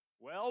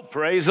Well,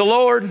 praise the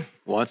Lord.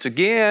 Once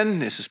again,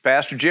 this is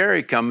Pastor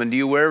Jerry coming to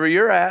you wherever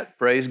you're at.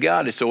 Praise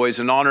God. It's always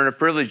an honor and a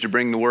privilege to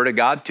bring the Word of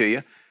God to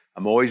you.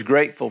 I'm always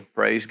grateful,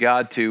 praise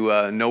God,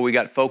 to know we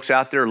got folks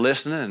out there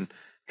listening and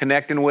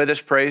connecting with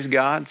us, praise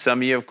God. Some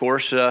of you, of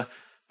course, by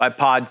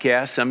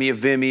podcast, some of you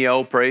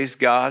Vimeo, praise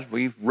God.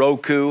 We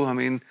Roku. I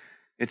mean,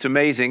 it's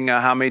amazing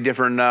how many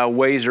different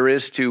ways there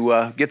is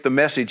to get the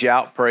message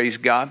out, praise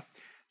God.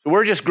 So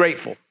we're just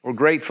grateful. We're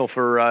grateful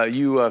for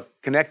you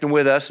connecting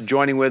with us,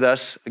 joining with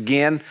us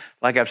again.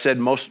 Like I've said,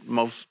 most,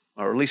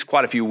 or at least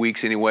quite a few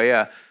weeks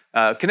anyway.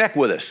 Connect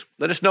with us.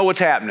 Let us know what's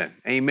happening.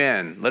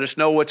 Amen. Let us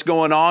know what's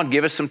going on.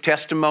 Give us some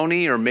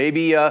testimony or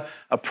maybe a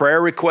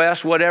prayer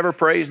request, whatever.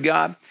 Praise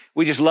God.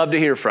 We just love to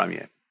hear from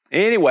you.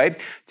 Anyway,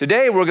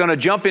 today we're going to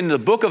jump into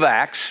the book of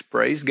Acts.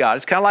 Praise God.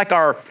 It's kind of like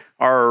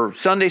our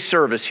Sunday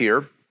service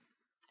here.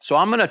 So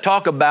I'm going to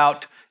talk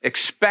about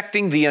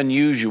expecting the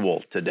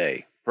unusual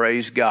today.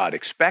 Praise God.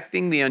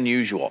 Expecting the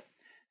unusual.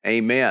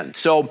 Amen.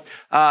 So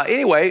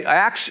anyway,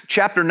 Acts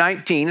chapter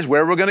 19 is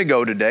where we're going to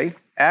go today.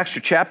 Acts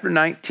chapter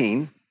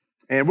 19.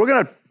 And we're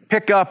going to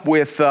pick up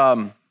with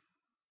Paul,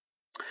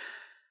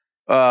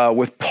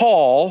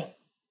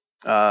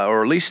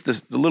 or at least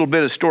the little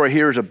bit of story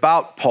here is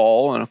about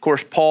Paul. And of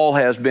course, Paul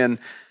has been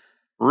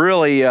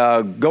really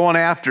going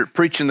after it,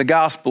 preaching the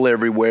gospel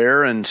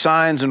everywhere, and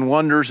signs and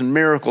wonders and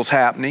miracles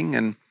happening.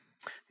 And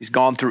he's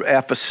gone through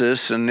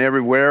Ephesus and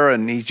everywhere,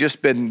 and he's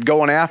just been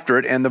going after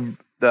it. And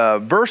the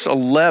verse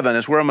 11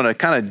 is where I'm going to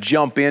kind of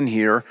jump in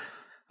here.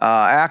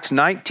 Acts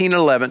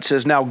 19:11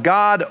 says, "Now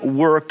God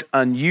worked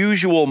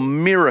unusual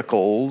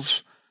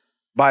miracles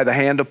by the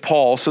hand of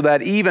Paul, so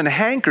that even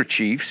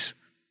handkerchiefs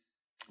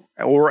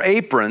or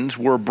aprons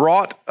were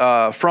brought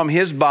from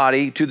his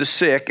body to the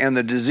sick, and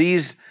the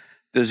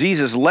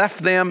diseases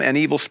left them, and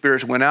evil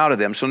spirits went out of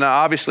them." So now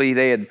obviously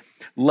they had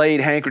laid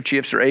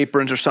handkerchiefs or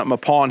aprons or something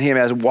upon him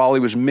while he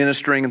was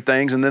ministering and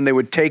things, and then they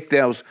would take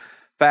those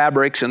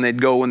fabrics and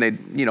they'd go and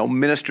they'd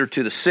minister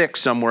to the sick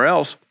somewhere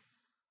else,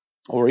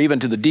 or even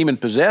to the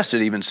demon-possessed,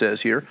 it even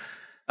says here.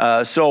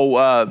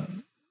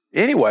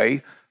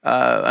 Anyway,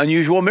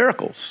 unusual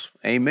miracles.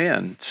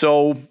 Amen.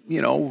 So,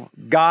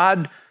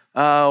 God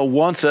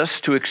wants us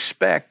to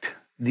expect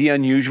the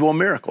unusual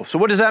miracle. So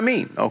what does that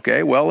mean?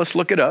 Okay, well, let's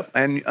look it up.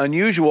 And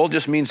unusual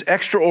just means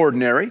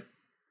extraordinary.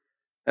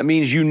 That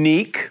means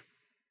unique.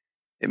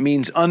 It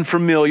means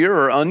unfamiliar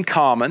or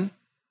uncommon,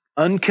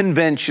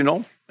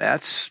 unconventional.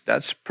 That's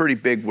a pretty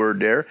big word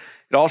there.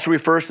 It also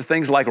refers to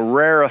things like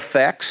rare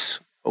effects.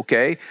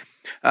 Okay.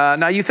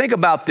 Now you think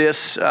about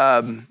this,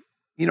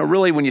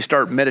 really when you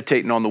start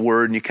meditating on the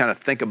word and you kind of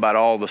think about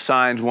all the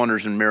signs,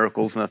 wonders, and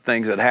miracles and the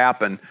things that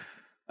happen.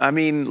 I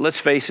mean, let's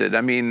face it.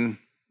 I mean,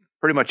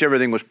 pretty much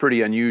everything was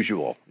pretty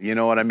unusual. You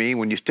know what I mean?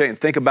 When you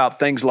think about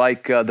things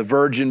like the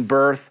virgin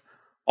birth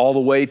all the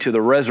way to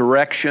the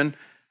resurrection,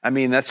 I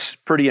mean, that's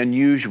pretty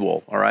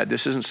unusual. All right.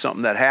 This isn't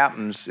something that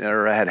happens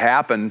or had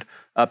happened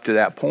up to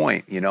that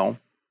point,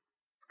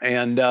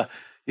 And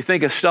you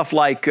think of stuff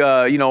like,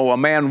 a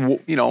man,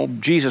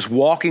 Jesus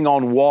walking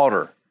on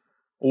water,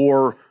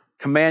 or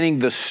commanding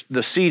the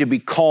sea to be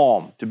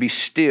calm, to be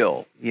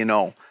still,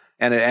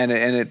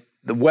 the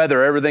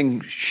weather,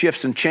 everything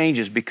shifts and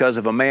changes because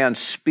of a man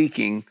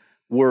speaking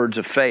words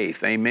of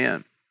faith.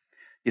 Amen.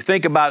 You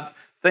think about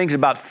things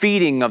about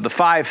feeding of the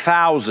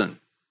 5,000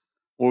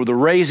 or the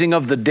raising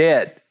of the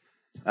dead.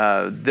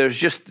 There's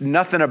just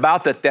nothing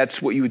about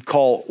that's what you would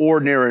call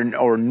ordinary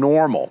or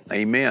normal.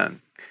 Amen.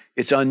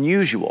 It's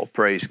unusual,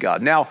 praise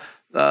God. Now,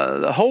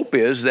 the hope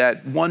is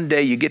that one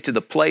day you get to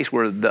the place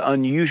where the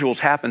unusuals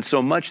happen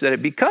so much that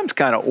it becomes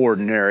kind of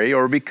ordinary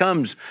or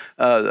becomes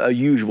a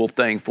usual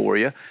thing for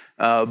you.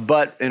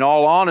 But in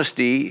all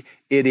honesty,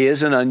 it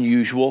is an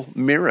unusual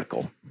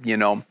miracle.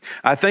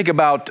 I think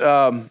about,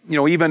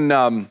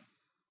 even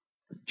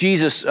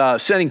Jesus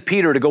sending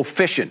Peter to go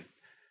fishing,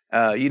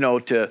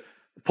 to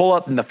pull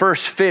up in the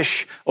first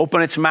fish,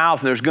 open its mouth,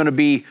 and there's going to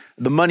be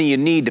the money you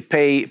need to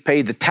pay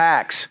the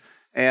tax.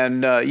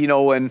 And,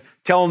 and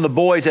telling the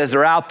boys as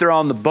they're out there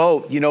on the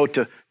boat,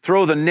 to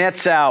throw the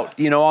nets out,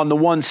 on the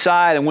one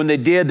side. And when they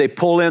did, they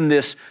pull in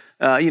this,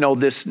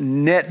 this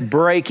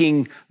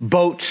net-breaking,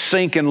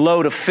 boat-sinking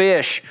load of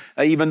fish,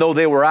 even though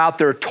they were out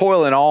there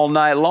toiling all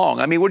night long.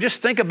 I mean, we'll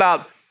just think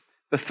about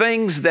the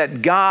things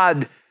that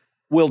God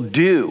will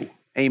do.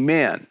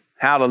 Amen.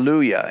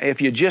 Hallelujah.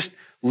 If you just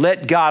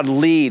let God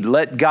lead,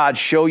 let God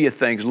show you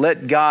things,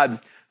 let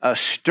God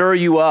stir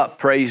you up,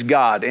 praise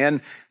God.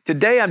 And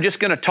today I'm just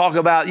going to talk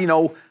about,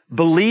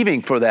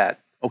 believing for that,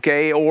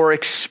 okay, or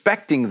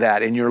expecting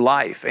that in your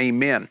life.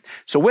 Amen.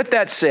 So with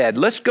that said,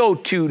 let's go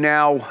to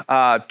now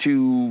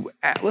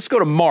let's go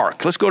to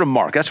Mark. Let's go to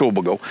Mark. That's where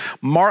we'll go.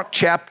 Mark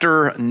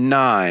chapter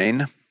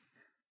 9.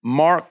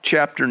 Mark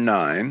chapter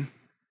 9.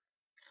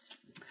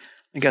 I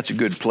think that's a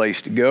good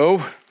place to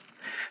go.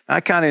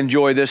 I kind of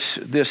enjoy this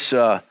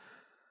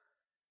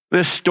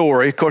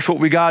story. Of course, what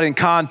we got in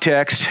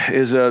context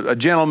is a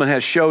gentleman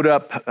has showed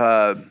up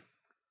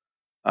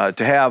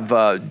to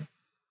have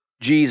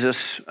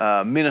Jesus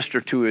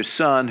minister to his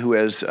son who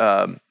is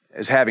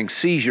having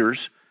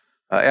seizures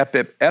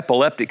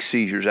epileptic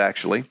seizures,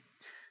 actually.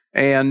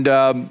 And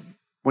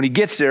when he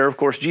gets there, of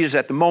course, Jesus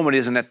at the moment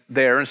isn't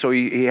there, and so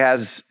he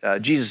has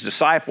Jesus'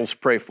 disciples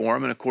pray for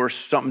him, and of course,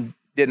 something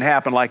didn't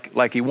happen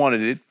like he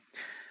wanted it.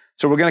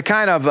 So we're going to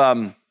kind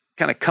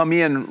of come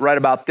in right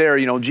about there.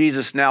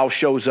 Jesus now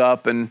shows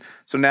up, and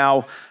so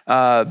now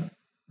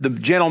the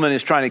gentleman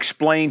is trying to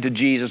explain to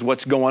Jesus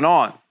what's going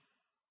on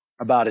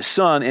about his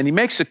son, and he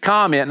makes a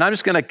comment, and I'm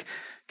just going to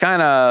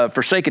kind of,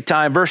 for sake of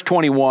time, verse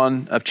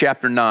 21 of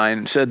chapter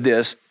 9 said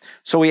this.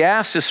 So he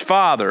asked his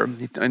father,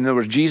 in other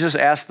words, Jesus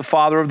asked the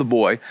father of the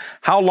boy,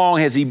 how long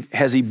has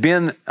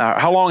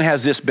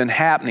this been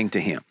happening to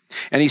him?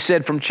 And he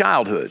said, from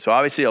childhood. So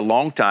obviously a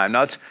long time.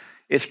 Now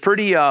it's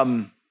pretty,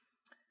 when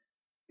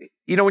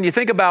you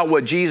think about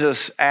what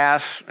Jesus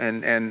asks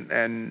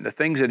and the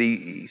things that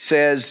he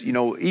says,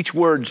 each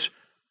word's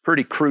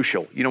pretty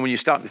crucial. When you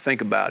stop to think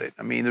about it.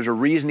 I mean, there's a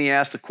reason he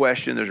asked the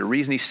question. There's a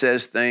reason he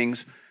says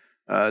things.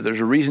 There's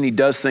a reason he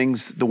does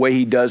things the way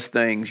he does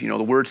things. The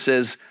word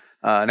says,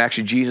 and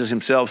actually Jesus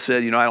himself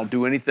said, I don't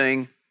do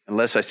anything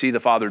unless I see the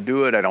Father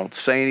do it. I don't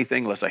say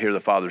anything unless I hear the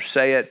Father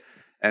say it.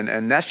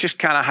 And that's just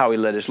kind of how he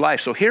led his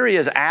life. So here he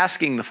is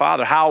asking the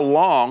Father, how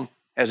long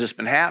has this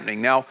been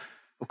happening? Now,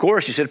 of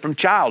course, he said from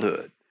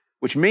childhood,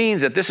 which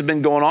means that this has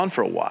been going on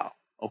for a while,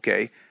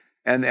 okay?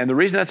 And the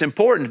reason that's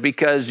important is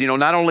because,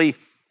 not only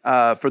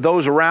for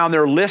those around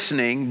there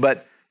listening,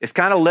 but it's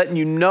kind of letting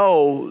you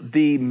know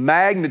the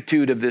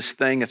magnitude of this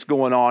thing that's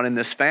going on in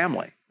this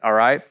family, all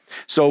right?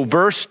 So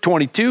verse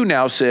 22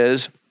 now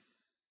says,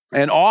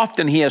 and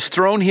often he has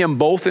thrown him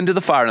both into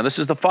the fire. Now, this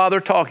is the father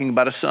talking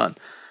about a son.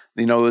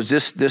 Is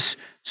this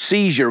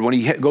seizure, when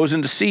he goes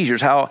into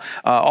seizures, how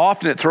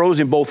often it throws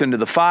him both into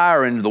the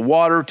fire and into the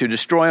water to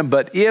destroy him.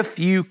 But if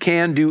you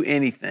can do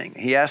anything,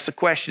 he asked the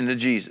question to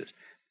Jesus,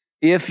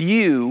 if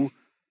you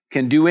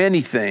can do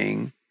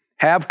anything,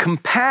 have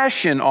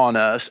compassion on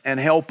us and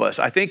help us.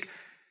 I think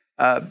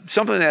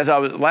something as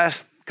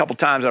last couple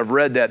times I've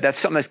read that's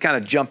something that's kind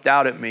of jumped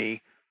out at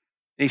me.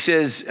 He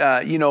says,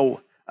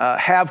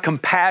 have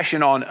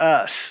compassion on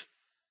us,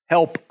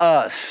 help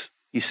us,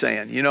 he's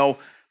saying.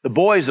 The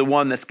boy's the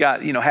one that's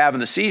got, having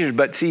the seizures,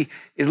 but see,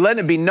 is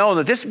letting it be known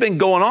that this has been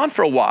going on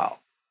for a while.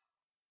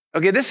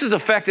 Okay, this has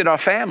affected our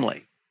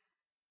family.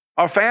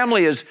 Our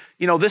family is,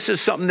 this is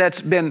something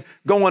that's been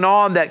going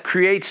on that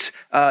creates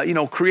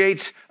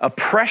a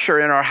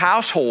pressure in our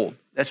household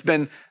that's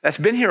been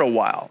here a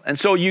while. And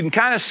so you can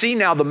kind of see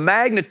now the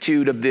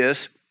magnitude of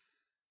this,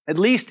 at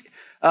least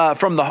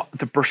from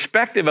the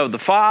perspective of the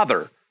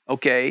father,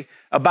 okay,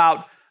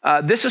 about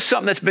this is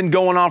something that's been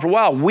going on for a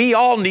while. We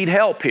all need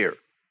help here.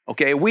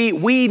 Okay,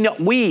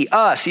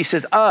 us, he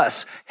says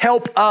us,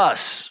 help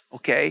us,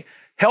 okay?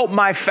 Help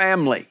my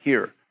family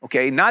here,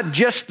 okay? Not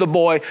just the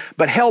boy,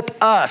 but help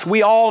us.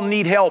 We all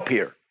need help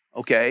here,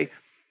 okay?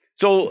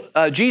 So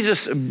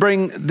Jesus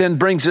then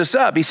brings this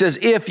up. He says,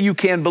 if you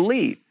can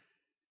believe.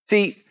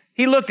 See,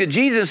 he looked at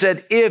Jesus and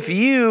said, if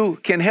you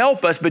can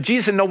help us, but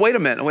Jesus said, no, wait a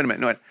minute.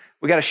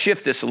 We got to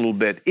shift this a little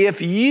bit.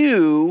 If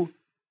you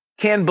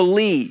can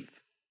believe.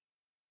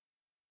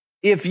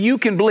 If you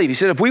can believe. He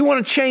said, if we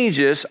want to change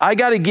this, I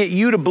got to get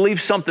you to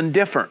believe something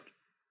different.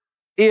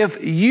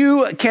 If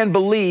you can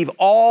believe,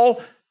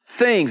 all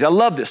things, I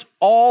love this,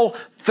 all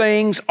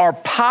things are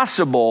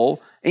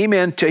possible,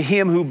 amen, to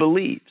him who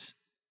believes.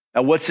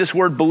 Now, what's this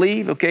word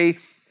believe? Okay,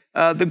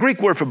 the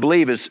Greek word for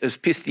believe is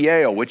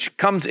pisteo, which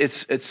comes,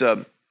 it's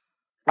out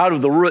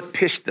of the root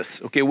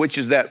pistis, okay, which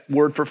is that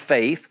word for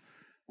faith.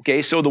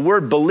 Okay, so the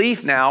word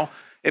belief now,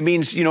 it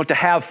means, to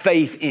have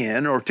faith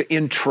in or to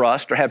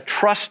entrust or have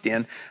trust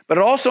in, but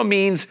it also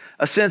means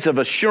a sense of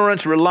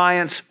assurance,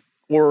 reliance,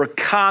 or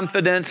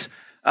confidence.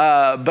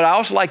 But I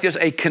also like this,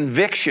 a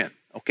conviction,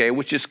 okay,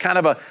 which is kind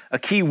of a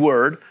key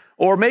word,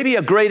 or maybe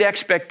a great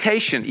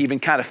expectation even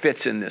kind of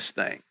fits in this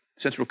thing,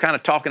 since we're kind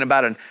of talking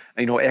about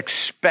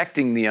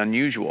expecting the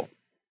unusual.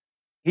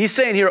 He's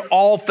saying here,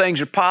 all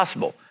things are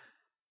possible.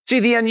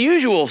 See, the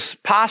unusual's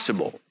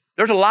possible.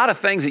 There's a lot of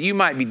things that you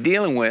might be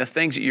dealing with,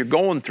 things that you're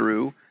going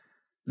through,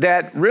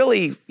 that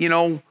really,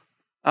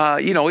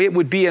 it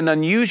would be an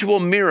unusual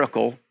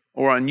miracle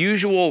or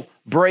unusual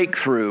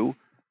breakthrough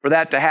for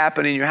that to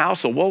happen in your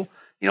household. Well,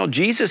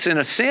 Jesus, in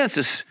a sense,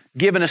 is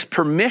giving us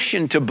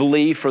permission to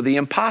believe for the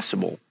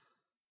impossible,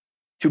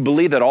 to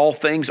believe that all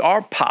things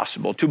are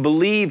possible, to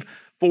believe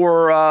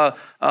for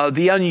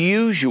the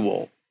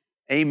unusual,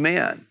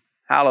 amen,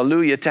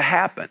 hallelujah, to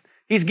happen.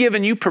 He's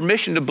given you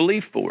permission to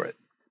believe for it,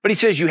 but he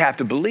says you have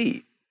to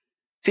believe.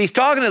 See, he's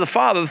talking to the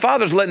Father. The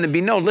Father's letting it be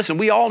known, listen,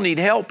 we all need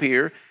help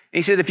here. And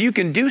he said, if you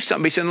can do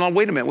something, he said, no,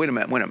 wait a minute.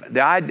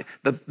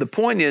 The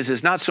point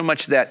is not so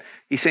much that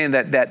he's saying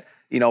that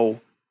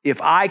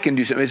if I can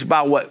do something, it's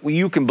about what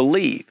you can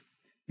believe.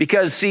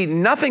 Because, see,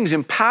 nothing's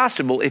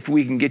impossible if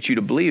we can get you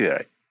to believe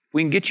it.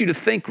 We can get you to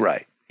think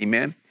right.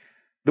 Amen?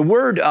 The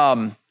word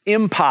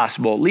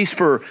impossible, at least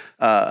for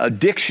a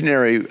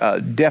dictionary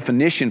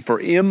definition for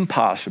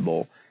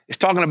impossible, It's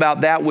talking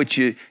about that which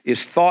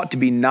is thought to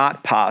be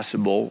not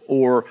possible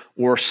or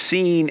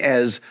seen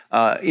as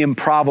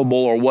improbable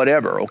or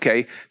whatever,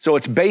 okay? So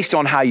it's based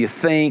on how you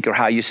think or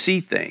how you see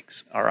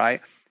things, all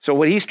right? So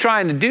what he's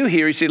trying to do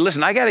here, he said,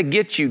 listen, I got to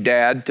get you,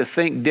 Dad, to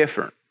think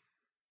different,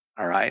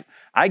 all right?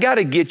 I got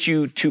to get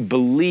you to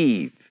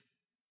believe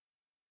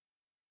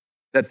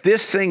that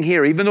this thing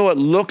here, even though it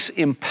looks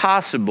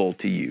impossible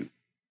to you,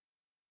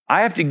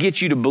 I have to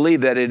get you to believe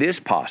that it is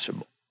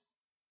possible.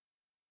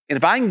 And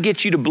if I can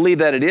get you to believe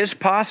that it is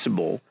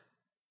possible,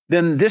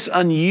 then this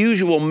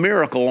unusual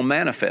miracle will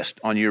manifest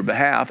on your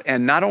behalf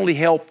and not only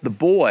help the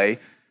boy,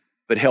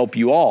 but help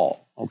you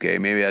all. Okay,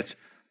 maybe that's a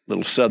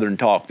little Southern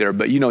talk there,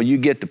 but you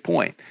get the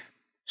point.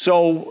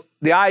 So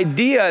the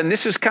idea, and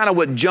this is kind of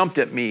what jumped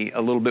at me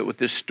a little bit with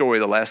this story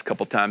the last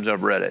couple times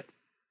I've read it,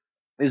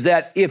 is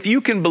that if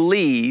you can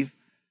believe,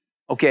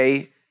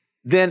 okay,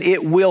 then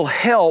it will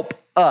help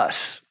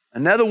us.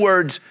 In other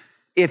words,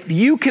 if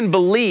you can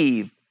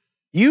believe,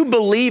 you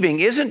believing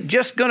isn't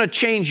just going to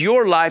change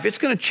your life, it's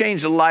going to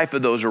change the life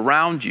of those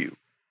around you.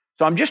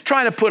 So I'm just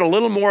trying to put a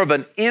little more of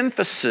an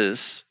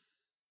emphasis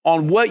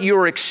on what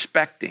you're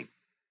expecting,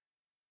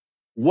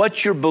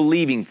 what you're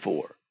believing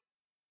for,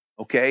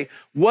 okay?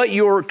 What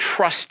you're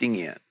trusting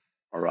in,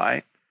 all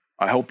right?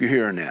 I hope you're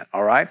hearing that,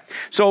 all right?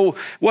 So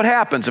what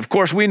happens? Of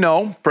course, we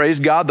know, praise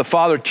God, the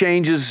father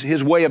changes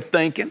his way of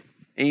thinking.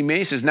 Amen.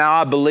 He says, now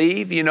I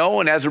believe,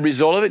 and as a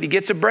result of it, he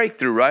gets a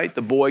breakthrough, right?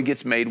 The boy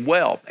gets made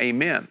well.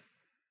 Amen.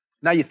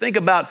 Now you think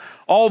about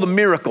all the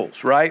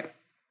miracles, right?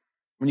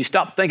 When you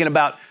start thinking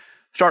about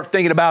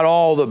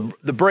all the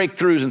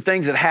breakthroughs and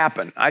things that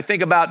happen. I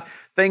think about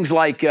things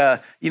like,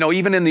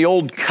 even in the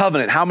Old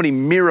Covenant, how many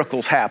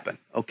miracles happen,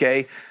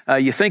 okay?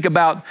 You think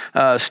about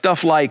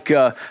stuff like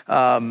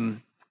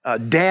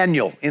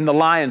Daniel in the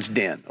lion's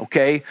den,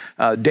 okay?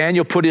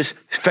 Daniel put his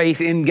faith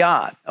in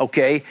God,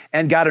 okay?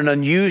 And got an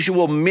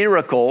unusual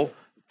miracle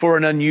for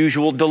an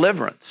unusual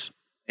deliverance.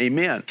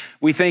 Amen.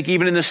 We think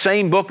even in the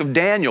same book of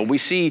Daniel, we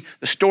see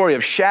the story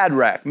of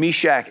Shadrach,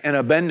 Meshach, and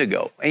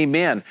Abednego.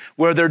 Amen.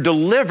 Where they're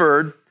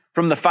delivered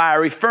from the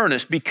fiery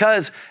furnace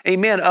because,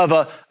 amen, of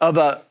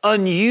a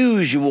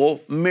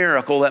unusual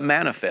miracle that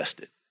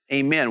manifested.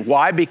 Amen.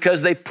 Why?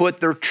 Because they put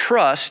their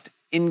trust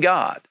in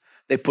God.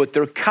 They put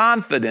their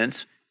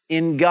confidence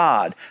in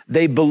God.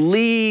 They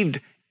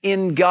believed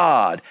in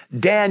God.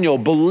 Daniel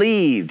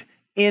believed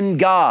in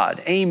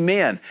God.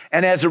 Amen.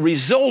 And as a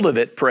result of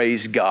it,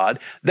 praise God,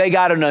 they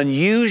got an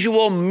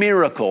unusual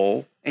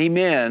miracle,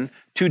 amen,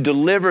 to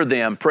deliver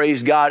them,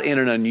 praise God, in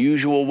an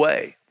unusual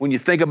way. When you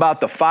think about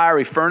the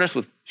fiery furnace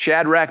with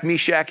Shadrach,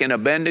 Meshach, and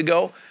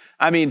Abednego,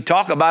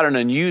 talk about an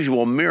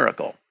unusual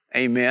miracle.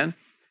 Amen.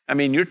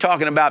 You're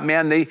talking about,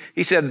 man, they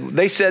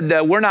said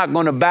that we're not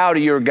going to bow to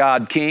your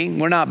God, King.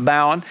 We're not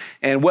bowing.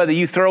 And whether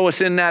you throw us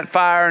in that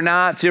fire or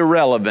not, it's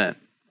irrelevant.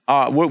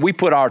 We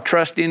put our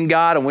trust in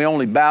God and we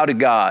only bow to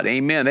God.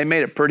 Amen. They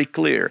made it pretty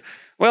clear.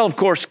 Well, of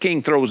course,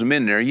 King throws them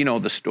in there. You know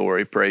the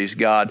story, praise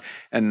God.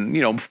 And,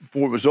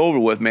 before it was over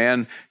with,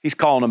 man, he's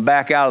calling them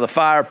back out of the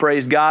fire,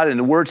 praise God. And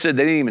the word said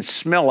they didn't even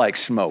smell like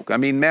smoke.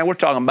 Man, we're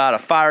talking about a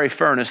fiery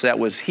furnace that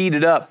was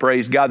heated up,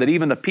 praise God, that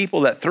even the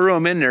people that threw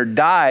them in there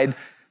died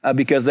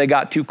because they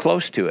got too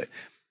close to it.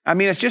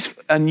 It's just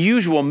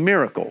unusual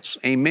miracles.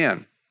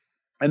 Amen.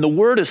 And the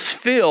word is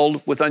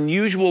filled with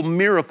unusual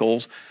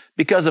miracles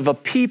because of a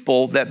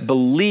people that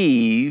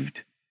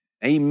believed,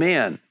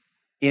 amen,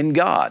 in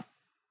God.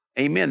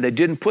 Amen. They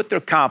didn't put their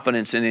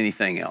confidence in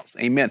anything else.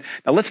 Amen.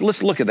 Now let's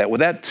look at that. With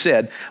that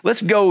said,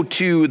 let's go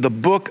to the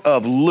book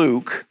of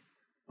Luke.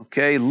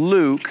 Okay,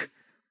 Luke.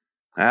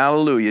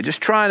 Hallelujah. Just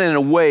trying in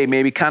a way,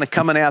 maybe kind of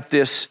coming at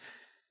this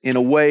in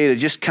a way to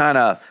just kind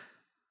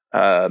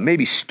of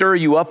maybe stir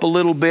you up a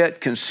little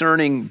bit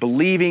concerning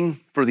believing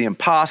for the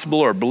impossible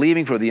or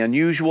believing for the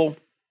unusual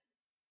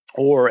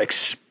or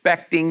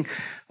expecting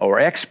or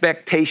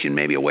expectation,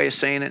 maybe a way of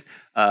saying it,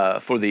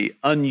 for the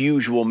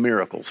unusual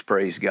miracles,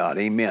 praise God,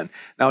 amen.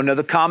 Now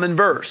another common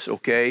verse,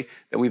 okay,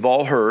 that we've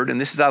all heard, and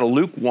this is out of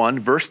Luke 1,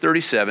 verse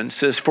 37,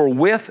 says, for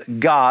with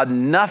God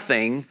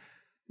nothing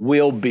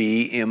will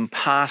be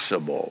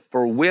impossible.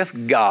 For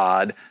with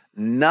God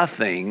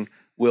nothing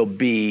will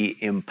be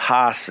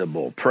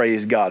impossible,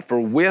 praise God.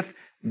 For with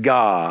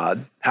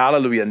God,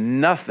 hallelujah,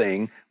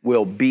 nothing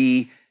will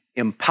be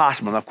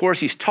impossible. Now, of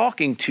course, he's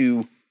talking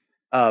to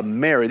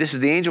Mary. This is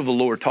the angel of the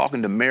Lord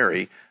talking to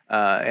Mary.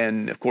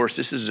 And of course,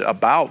 this is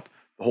about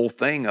the whole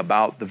thing,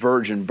 about the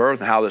virgin birth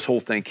and how this whole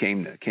thing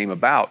came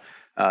about.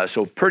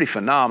 So pretty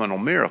phenomenal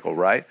miracle,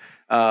 right?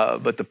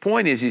 But the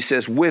point is, he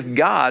says, with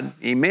God,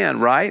 amen,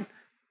 right?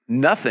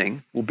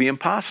 Nothing will be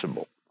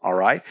impossible, all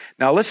right?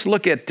 Now let's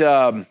look at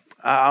the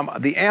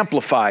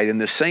Amplified in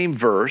the same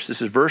verse.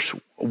 This is verse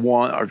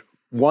 1 or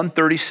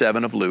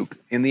 137 of Luke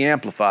in the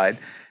Amplified.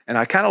 And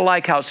I kind of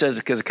like how it says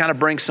it because it kind of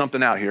brings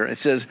something out here. It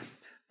says,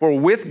 for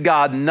with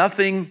God,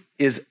 nothing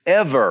is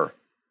ever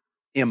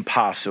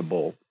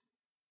impossible.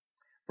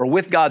 For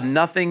with God,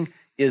 nothing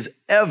is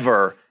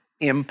ever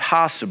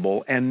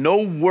impossible, and no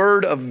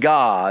word of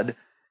God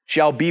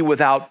shall be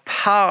without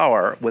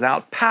power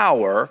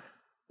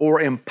or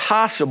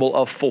impossible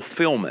of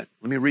fulfillment.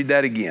 Let me read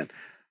that again.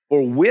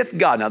 For with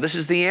God, now this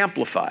is the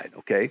Amplified,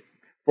 okay?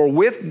 For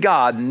with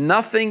God,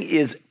 nothing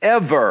is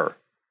ever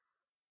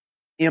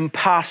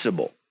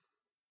impossible,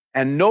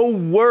 and no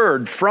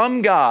word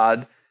from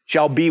God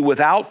shall be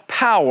without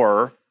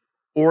power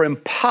or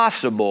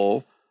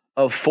impossible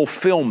of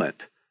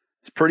fulfillment.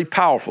 It's pretty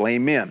powerful,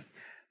 amen.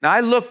 Now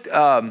I looked,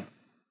 I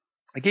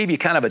gave you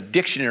kind of a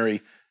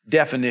dictionary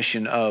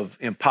definition of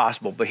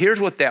impossible, but here's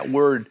what that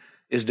word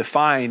is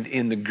defined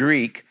in the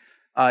Greek,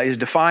 is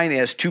defined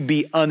as to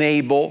be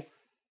unable,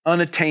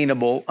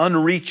 unattainable,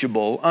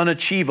 unreachable,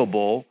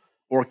 unachievable,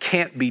 or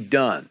can't be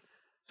done.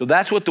 So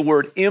that's what the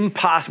word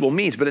impossible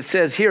means, but it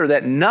says here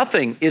that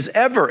nothing is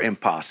ever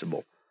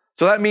impossible.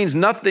 So that means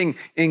nothing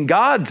in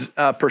God's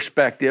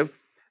perspective.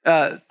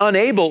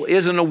 Unable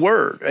isn't a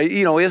word,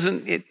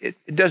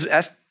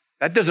 that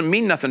doesn't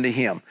mean nothing to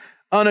him.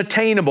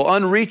 Unattainable,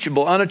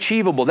 unreachable,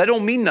 unachievable, that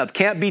don't mean nothing,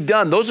 can't be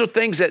done. Those are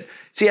things that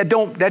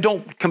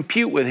don't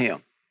compute with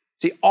him.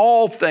 See,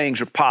 all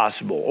things are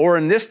possible. Or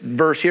in this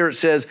verse here, it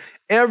says,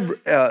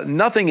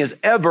 nothing is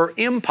ever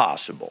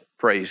impossible.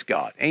 Praise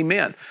God.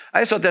 Amen. I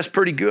just thought that's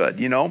pretty good,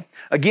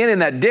 Again, in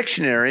that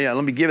dictionary,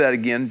 let me give that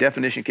again,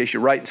 definition in case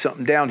you're writing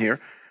something down here.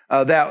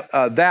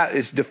 That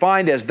is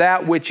defined as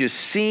that which is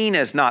seen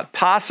as not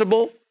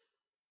possible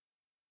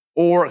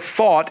or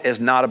thought as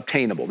not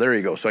obtainable. There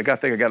you go. So I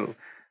think I got it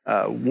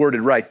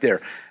worded right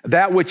there.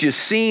 That which is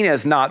seen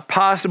as not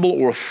possible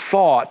or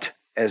thought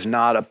as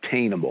not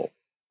obtainable.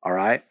 All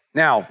right.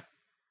 Now,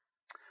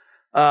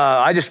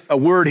 a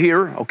word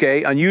here,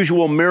 okay,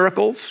 unusual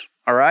miracles,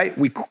 all right,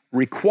 we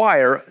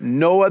require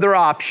no other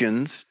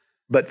options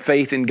but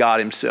faith in God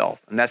himself.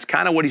 And that's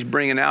kind of what he's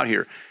bringing out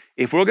here.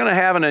 If we're going to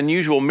have an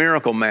unusual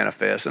miracle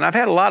manifest, and I've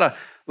had a lot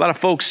of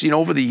folks,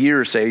 over the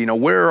years say,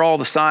 where are all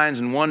the signs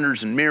and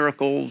wonders and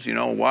miracles?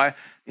 Why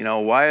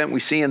aren't we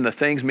seeing the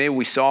things maybe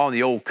we saw in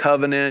the old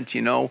covenant,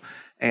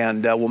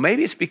 And well,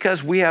 maybe it's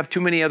because we have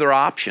too many other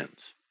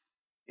options,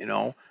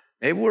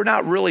 Maybe we're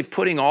not really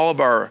putting all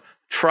of our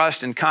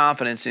trust and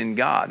confidence in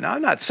God. Now,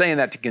 I'm not saying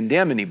that to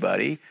condemn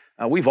anybody.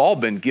 We've all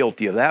been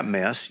guilty of that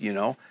mess,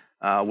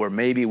 where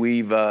maybe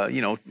we've,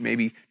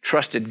 maybe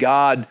trusted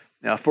God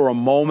for a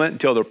moment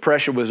until the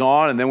pressure was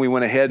on, and then we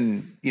went ahead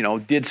and,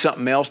 did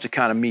something else to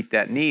kind of meet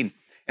that need.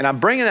 And I'm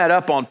bringing that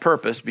up on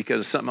purpose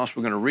because it's something else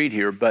we're going to read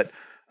here. But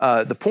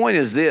the point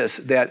is this,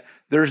 that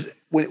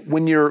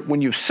when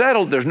you've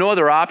settled, there's no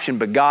other option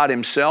but God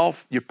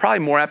himself, you're probably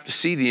more apt to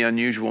see the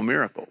unusual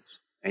miracles.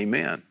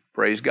 Amen.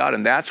 Praise God.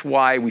 And that's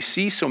why we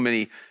see so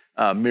many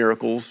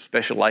miracles,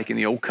 especially like in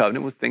the Old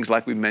Covenant with things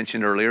like we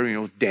mentioned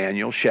earlier,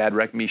 Daniel,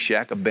 Shadrach,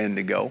 Meshach,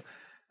 Abednego.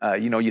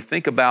 You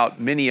think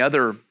about many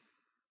other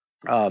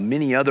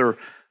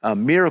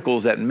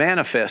miracles that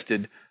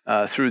manifested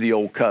through the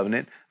Old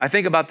Covenant. I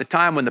think about the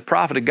time when the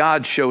prophet of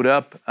God showed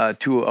up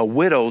to a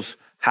widow's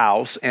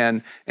house,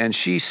 and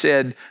she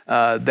said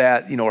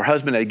that her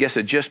husband, I guess,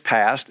 had just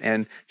passed,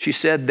 and she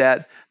said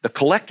that the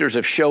collectors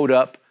have showed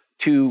up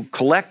to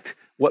collect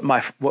what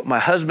my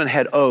husband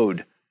had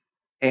owed,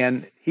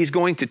 and he's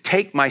going to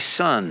take my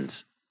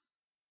sons.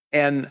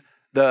 And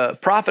the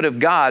prophet of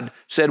God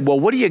said, well,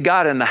 what do you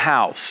got in the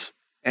house?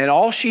 And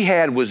all she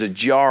had was a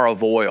jar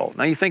of oil.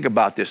 Now you think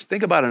about this.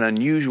 Think about an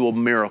unusual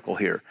miracle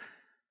here.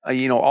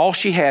 All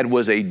she had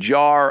was a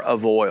jar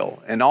of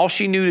oil, and all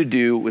she knew to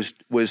do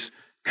was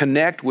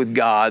connect with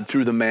God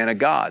through the man of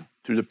God,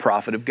 through the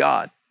prophet of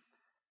God.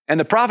 And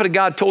the prophet of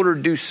God told her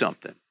to do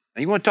something.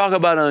 Now you want to talk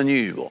about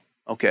unusual,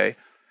 okay?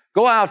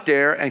 Go out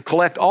there and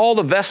collect all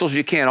the vessels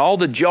you can, all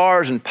the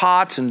jars and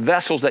pots and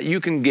vessels that you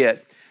can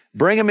get.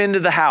 Bring them into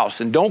the house,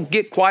 and don't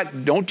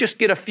just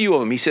get a few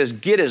of them. He says,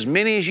 get as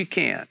many as you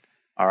can,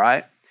 all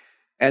right?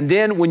 And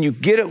then when you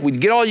get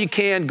all you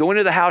can, go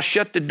into the house,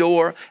 shut the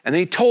door, and then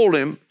he told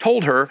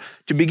her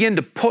to begin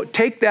to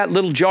take that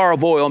little jar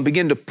of oil and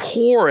begin to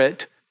pour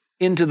it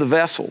into the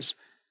vessels.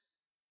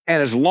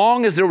 And as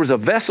long as there was a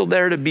vessel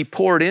there to be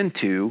poured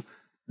into,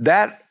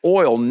 that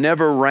oil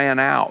never ran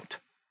out.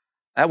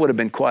 That would have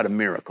been quite a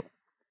miracle.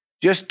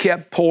 Just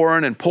kept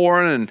pouring and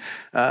pouring,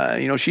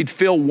 and she'd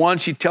fill one,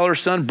 she'd tell her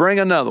son, bring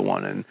another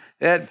one, and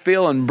that'd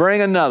fill and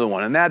bring another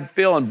one, and that'd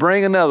fill and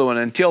bring another one,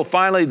 until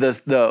finally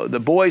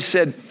the boys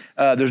said,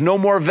 there's no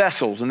more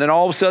vessels, and then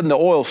all of a sudden the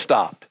oil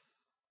stopped.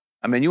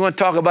 I mean, you want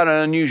to talk about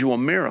an unusual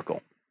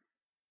miracle.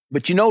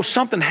 But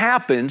something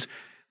happens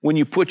when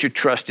you put your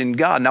trust in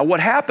God. Now, what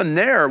happened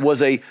there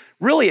was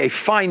really a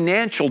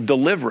financial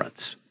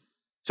deliverance.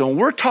 So when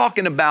we're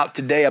talking about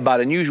today about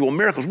unusual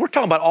miracles, we're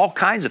talking about all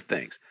kinds of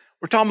things.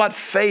 We're talking about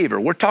favor.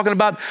 We're talking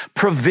about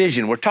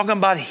provision. We're talking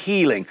about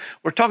healing.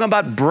 We're talking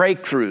about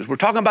breakthroughs. We're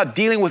talking about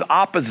dealing with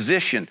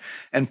opposition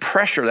and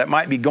pressure that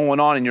might be going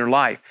on in your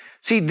life.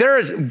 See,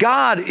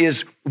 God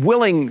is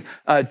willing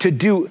to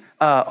do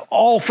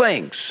all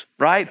things,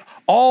 right?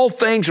 All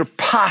things are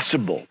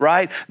possible,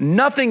 right?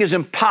 Nothing is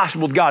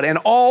impossible with God, and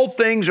all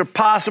things are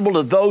possible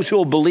to those who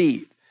will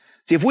believe.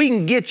 See, if we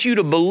can get you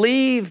to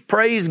believe,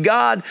 praise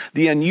God,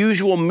 the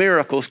unusual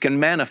miracles can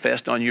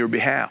manifest on your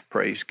behalf,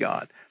 praise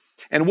God.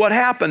 And what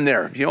happened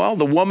there?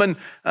 The woman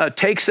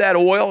takes that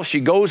oil, she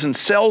goes and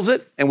sells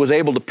it, and was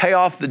able to pay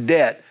off the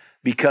debt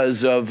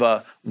because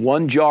of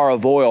one jar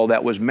of oil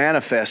that was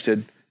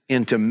manifested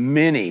into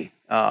many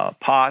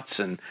pots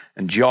and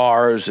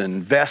jars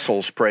and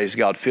vessels, praise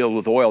God, filled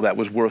with oil that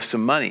was worth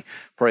some money.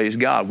 Praise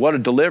God. What a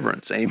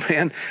deliverance.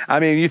 Amen.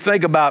 I mean, you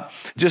think about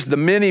just the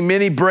many,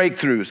 many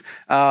breakthroughs.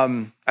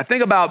 I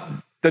think about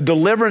the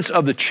deliverance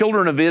of the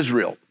children of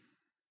Israel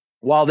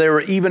while they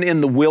were even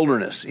in the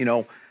wilderness,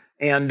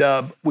 and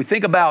we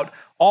think about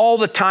all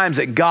the times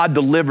that God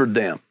delivered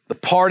them, the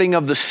parting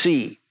of the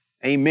sea.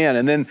 Amen.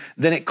 And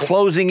then it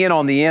closing in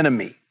on the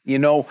enemy,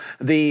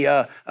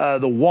 the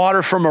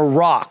water from a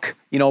rock,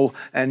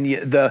 and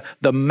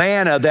the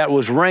manna that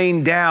was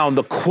rained down,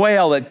 the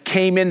quail that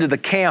came into the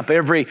camp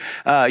every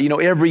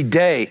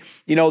day,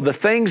 the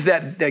things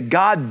that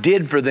God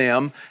did for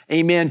them,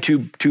 amen,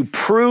 to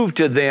prove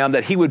to them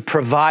that he would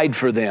provide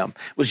for them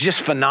was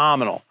just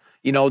phenomenal.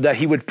 That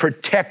he would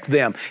protect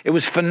them. It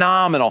was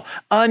phenomenal.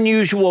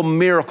 Unusual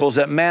miracles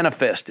that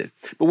manifested.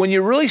 But when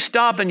you really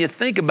stop and you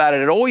think about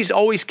it, it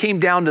always came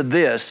down to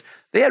this.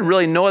 They had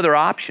really no other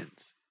options.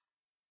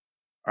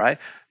 All right?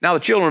 Now, the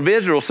children of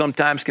Israel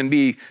sometimes can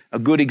be a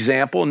good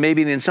example, and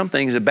maybe in some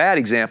things a bad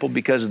example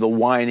because of the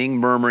whining,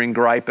 murmuring,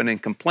 griping,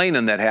 and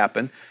complaining that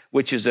happened,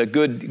 which is a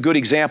good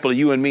example of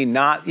you and me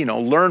not,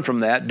 learn from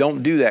that.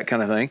 Don't do that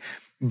kind of thing.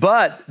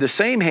 But the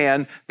same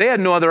hand, they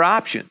had no other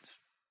options.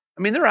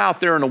 I mean, they're out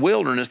there in the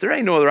wilderness. There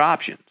ain't no other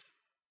options,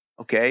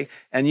 okay?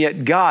 And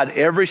yet God,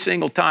 every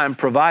single time,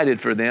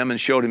 provided for them and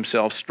showed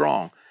himself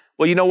strong.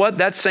 Well, you know what?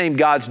 That same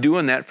God's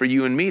doing that for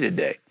you and me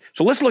today.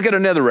 So let's look at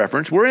another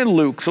reference. We're in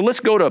Luke. So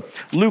let's go to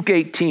Luke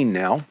 18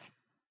 now.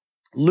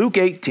 Luke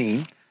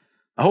 18.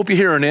 I hope you're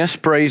hearing this.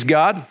 Praise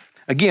God.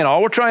 Again,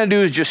 all we're trying to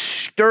do is just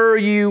stir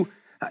you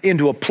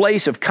into a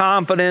place of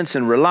confidence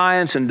and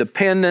reliance and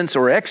dependence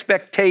or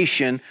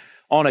expectation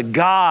on a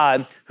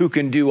God who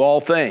can do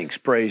all things,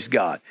 praise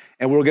God.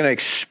 And we're going to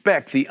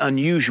expect the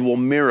unusual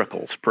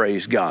miracles,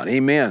 praise God.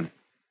 Amen.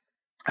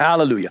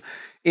 Hallelujah.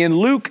 In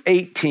Luke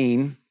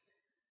 18,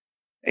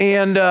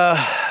 and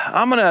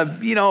I'm going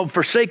to,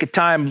 for sake of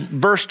time,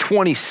 verse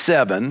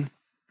 27,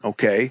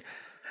 okay,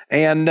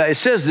 and it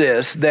says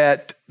this,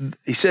 that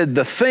he said,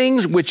 the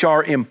things which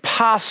are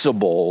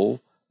impossible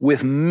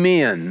with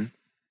men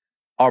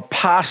are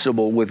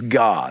possible with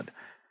God.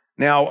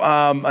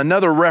 Now,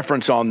 another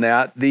reference on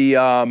that,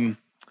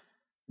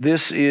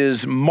 this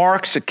is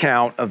Mark's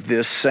account of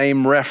this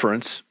same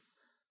reference.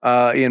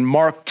 In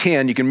Mark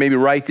 10, you can maybe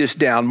write this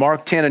down.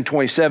 Mark 10 and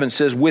 27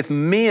 says, with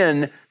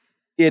men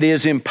it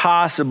is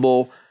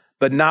impossible,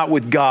 but not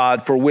with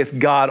God, for with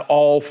God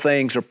all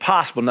things are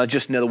possible. Not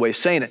just another way of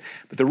saying it.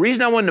 But the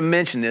reason I wanted to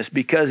mention this,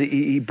 because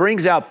he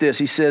brings out this,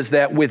 he says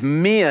that with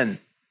men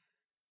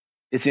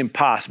it's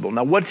impossible.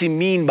 Now, what does he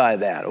mean by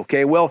that?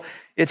 Okay, well,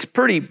 it's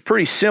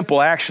pretty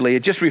simple, actually.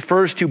 It just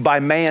refers to by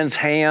man's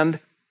hand,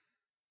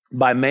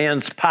 by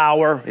man's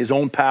power, his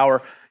own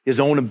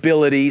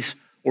abilities,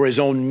 or his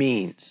own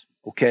means,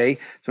 okay?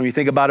 So when you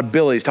think about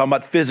abilities, talking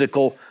about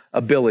physical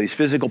abilities,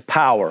 physical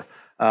power,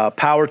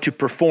 power to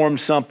perform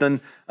something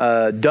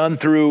done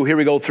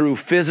through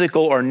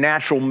physical or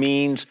natural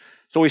means.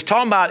 So he's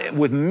talking about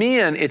with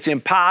men, it's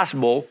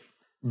impossible,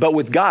 but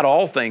with God,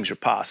 all things are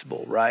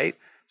possible, right?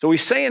 So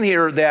he's saying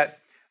here that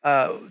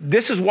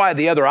this is why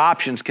the other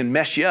options can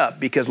mess you up,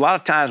 because a lot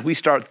of times we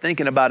start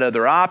thinking about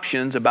other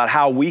options, about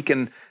how we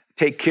can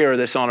take care of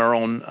this on our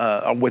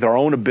own, with our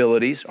own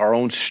abilities, our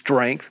own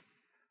strength,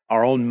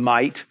 our own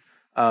might.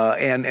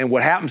 And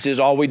what happens is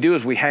all we do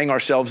is we hang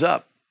ourselves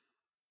up.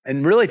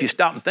 And really, if you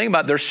stop and think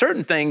about it, there's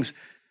certain things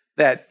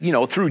that,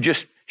 through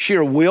just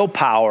sheer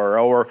willpower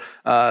or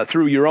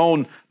through your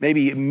own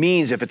maybe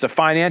means, if it's a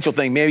financial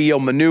thing, maybe you'll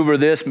maneuver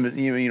this,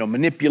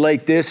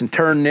 manipulate this and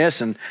turn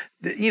this. And,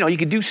 you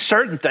can do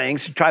certain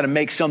things to try to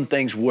make some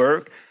things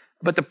work.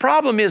 But the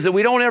problem is that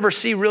we don't ever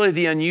see really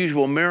the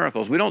unusual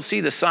miracles. We don't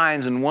see the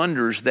signs and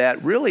wonders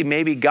that really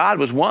maybe God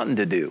was wanting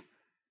to do.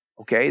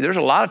 Okay, there's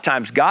a lot of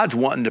times God's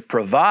wanting to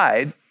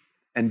provide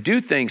and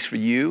do things for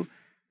you,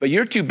 but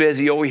you're too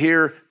busy over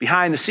here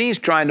behind the scenes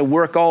trying to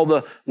work all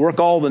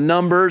the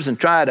numbers and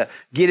try to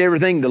get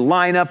everything to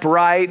line up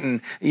right.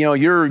 And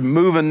you're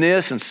moving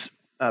this and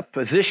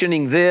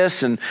positioning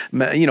this and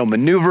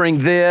maneuvering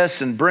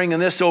this and bringing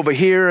this over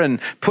here and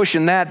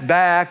pushing that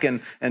back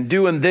and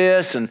doing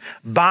this and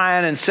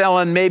buying and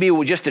selling maybe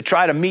just to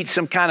try to meet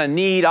some kind of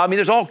need. I mean,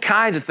 there's all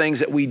kinds of things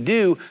that we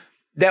do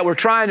that we're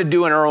trying to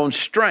do in our own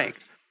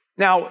strength.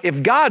 Now,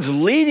 if God's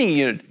leading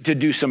you to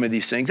do some of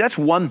these things, that's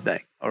one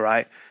thing, all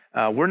right?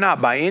 We're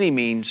not by any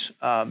means,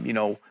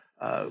 coming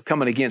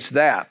against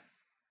that.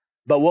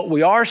 But what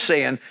we are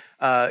saying,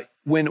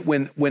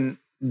 when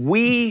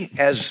we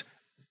as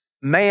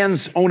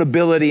man's own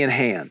ability in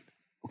hand,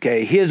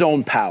 okay, his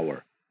own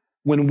power,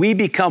 when we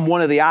become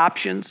one of the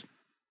options,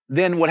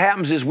 then what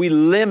happens is we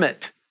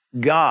limit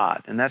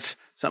God. And that's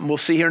something we'll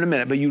see here in a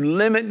minute. But you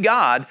limit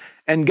God,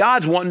 and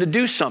God's wanting to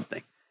do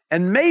something.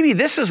 And maybe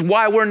this is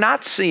why we're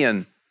not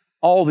seeing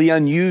all the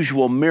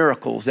unusual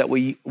miracles that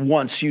we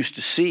once used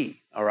to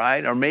see. all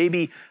right? Or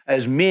maybe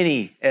as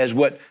many as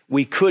what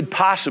we could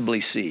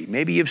possibly see.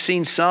 Maybe you've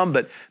seen some,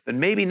 but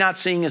maybe not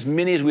seeing as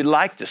many as we'd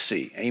like to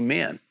see.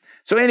 Amen.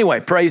 So anyway,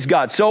 praise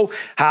God. So,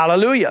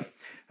 hallelujah.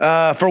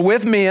 For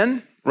with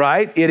men,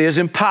 right, it is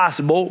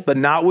impossible, but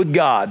not with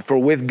God. For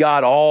with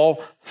God,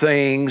 all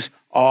things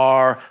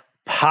are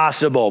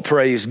possible.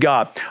 Praise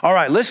God. All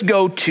right, let's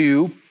go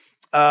to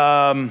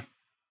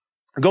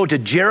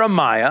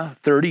Jeremiah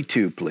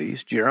 32,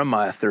 please.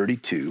 Jeremiah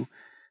 32.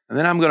 And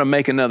then I'm going to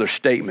make another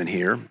statement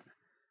here.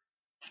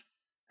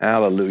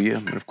 Hallelujah.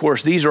 And of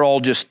course, these are all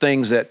just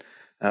things that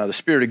the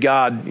Spirit of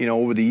God,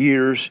 over the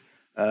years,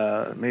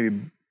 maybe,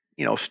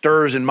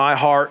 stirs in my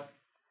heart.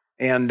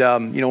 And,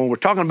 when we're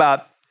talking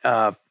about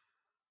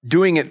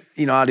doing it,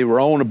 out of our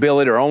own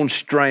ability, our own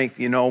strength,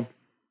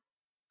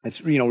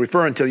 it's,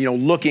 referring to,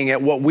 looking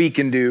at what we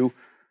can do,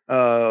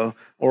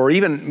 or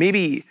even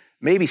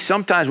maybe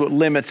sometimes what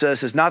limits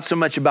us is not so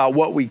much about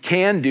what we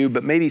can do,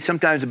 but maybe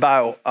sometimes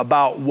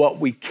about what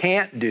we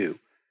can't do.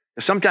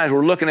 Sometimes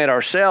we're looking at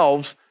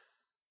ourselves,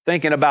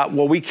 thinking about,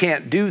 well, we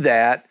can't do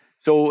that.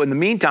 So in the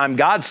meantime,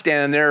 God's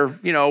standing there,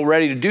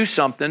 ready to do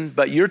something,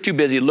 but you're too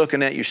busy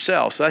looking at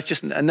yourself. So that's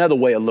just another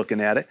way of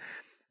looking at it.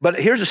 But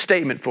here's a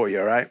statement for you,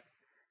 all right?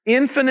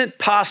 Infinite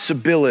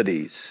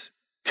possibilities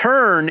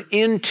turn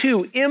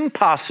into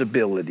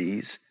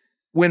impossibilities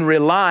when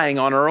relying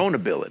on our own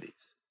abilities.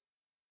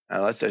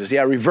 Now, let's just,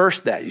 reverse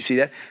that. You see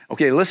that?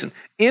 Okay, listen.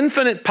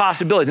 Infinite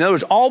possibilities. In other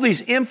words, all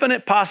these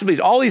infinite possibilities,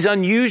 all these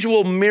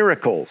unusual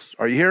miracles,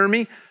 are you hearing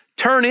me?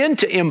 Turn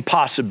into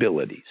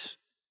impossibilities.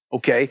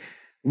 Okay?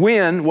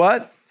 When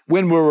what?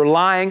 When we're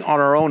relying on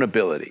our own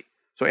ability.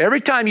 So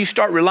every time you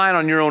start relying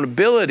on your own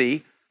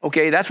ability,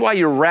 okay, that's why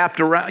you're wrapped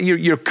around,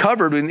 you're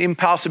covered in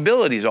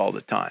impossibilities all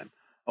the time.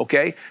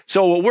 Okay?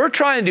 So what we're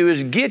trying to do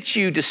is get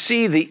you to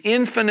see the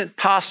infinite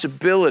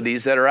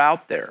possibilities that are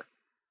out there.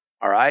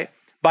 All right?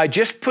 By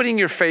just putting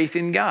your faith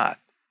in God,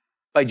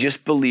 by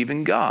just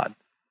believing God,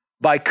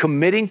 by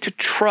committing to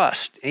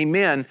trust.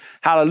 Amen.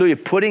 Hallelujah.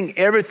 Putting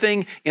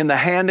everything in the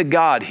hand of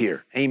God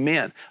here.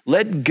 Amen.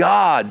 Let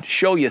God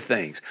show you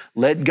things.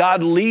 Let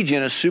God lead you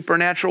in a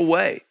supernatural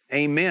way.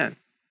 Amen.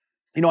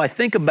 I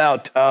think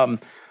about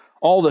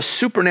all the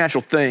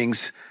supernatural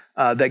things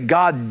that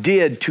God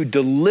did to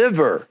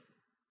deliver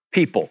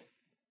people.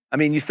 I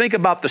mean, you think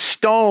about the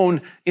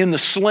stone in the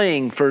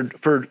sling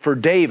for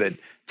David,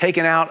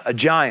 taking out a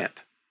giant.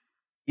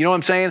 You know what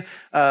I'm saying?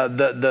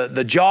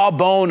 The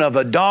jawbone of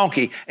a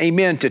donkey,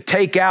 amen, to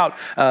take out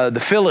the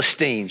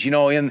Philistines,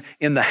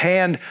 in the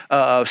hand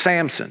of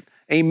Samson.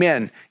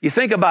 Amen. You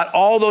think about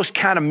all those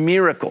kind of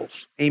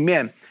miracles.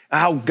 Amen.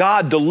 How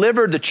God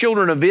delivered the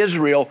children of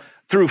Israel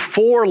through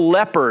 4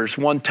 lepers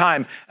one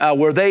time,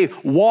 where they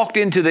walked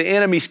into the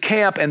enemy's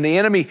camp, and the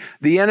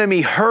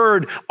enemy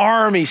heard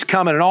armies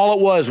coming, and all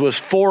it was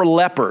 4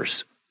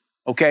 lepers,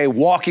 okay,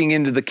 walking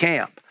into the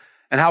camp.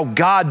 And how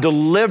God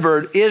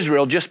delivered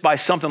Israel just by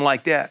something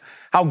like that.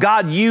 How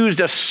God used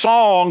a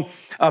song,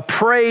 a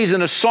praise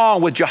and a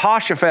song with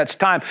Jehoshaphat's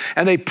time,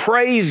 and they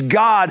praised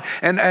God,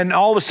 and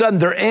all of a sudden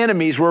their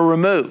enemies were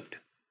removed.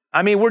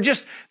 I mean,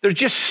 there's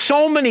just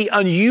so many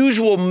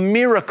unusual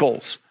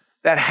miracles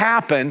that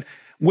happen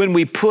when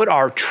we put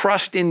our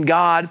trust in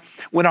God,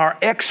 when our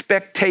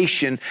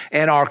expectation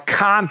and our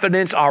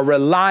confidence, our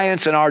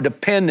reliance and our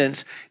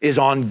dependence is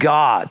on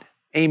God.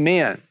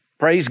 Amen.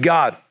 Praise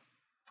God.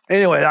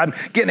 Anyway, I'm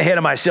getting ahead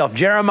of myself.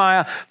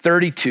 Jeremiah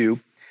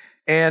 32.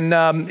 And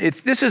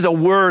this is a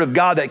word of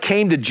God that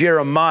came to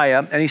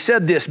Jeremiah. And he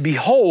said this,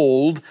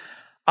 "Behold,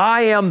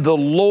 I am the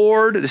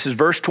Lord." This is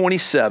verse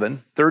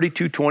 27,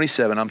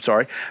 32:27, I'm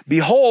sorry.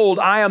 "Behold,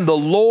 I am the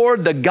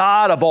Lord, the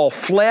God of all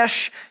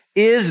flesh.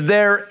 Is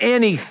there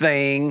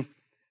anything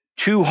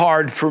too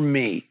hard for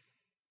me?"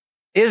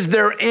 Is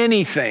there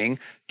anything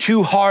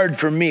too hard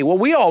for me? Well,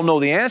 we all know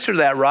the answer to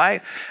that,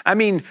 right? I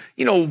mean,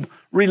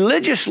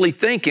 religiously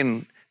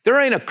thinking, there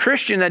ain't a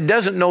Christian that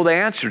doesn't know the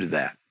answer to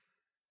that,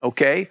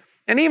 okay?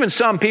 And even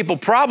some people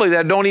probably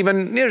that don't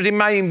even, there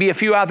might even be a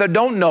few out there that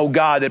don't know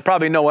God that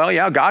probably know, well,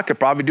 yeah, God could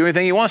probably do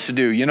anything he wants to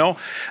do,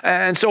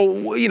 And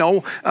so,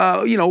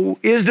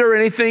 is there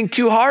anything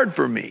too hard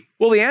for me?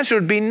 Well, the answer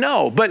would be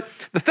no. But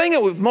the thing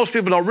that most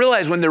people don't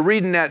realize when they're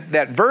reading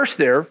that verse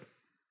there,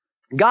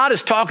 God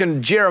is talking to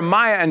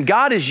Jeremiah, and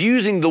God is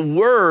using the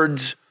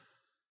words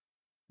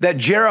that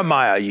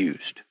Jeremiah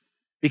used.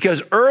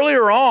 Because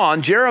earlier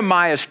on,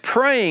 Jeremiah is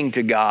praying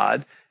to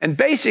God and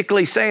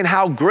basically saying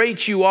how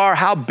great you are,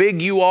 how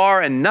big you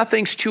are, and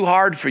nothing's too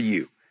hard for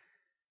you.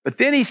 But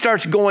then he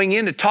starts going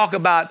in to talk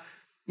about,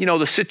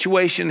 the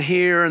situation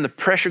here and the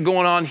pressure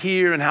going on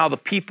here and how the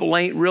people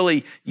ain't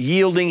really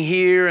yielding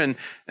here and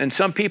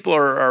some people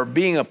are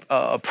being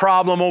a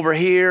problem over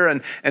here.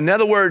 And in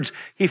other words,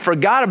 he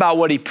forgot about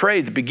what he prayed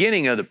at the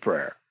beginning of the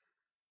prayer.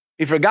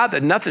 He forgot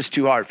that nothing's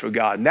too hard for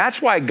God. And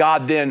that's why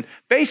God then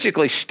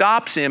basically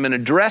stops him and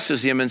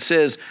addresses him and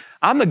says,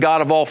 "I'm the God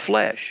of all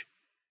flesh.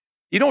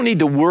 You don't need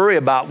to worry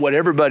about what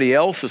everybody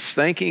else is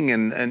thinking."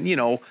 And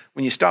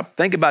when you stop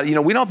thinking about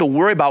it, we don't have to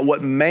worry about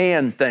what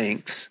man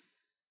thinks.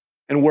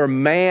 and where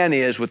man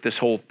is with this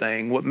whole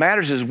thing. What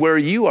matters is where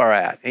you are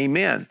at.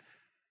 Amen.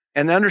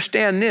 And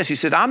understand this. He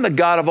said, I'm the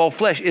God of all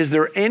flesh. Is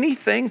there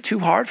anything too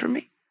hard for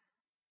me?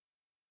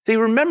 See,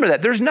 remember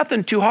that. There's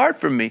nothing too hard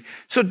for me.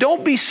 So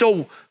don't be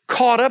so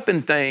caught up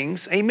in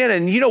things. Amen.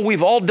 And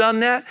we've all done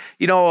that.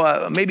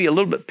 Maybe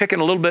picking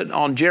a little bit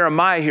on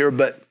Jeremiah here,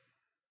 but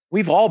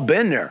we've all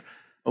been there.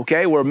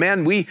 Okay, where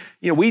man, we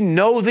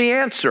know the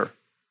answer.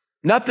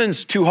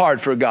 Nothing's too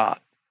hard for God.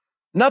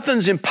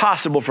 Nothing's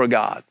impossible for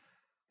God.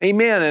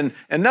 Amen.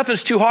 And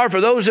nothing's too hard for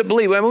those that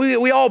believe. I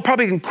mean, we all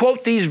probably can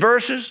quote these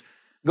verses,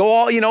 go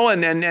all,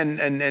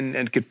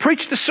 and could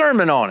preach the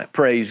sermon on it,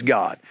 praise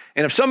God.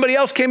 And if somebody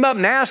else came up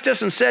and asked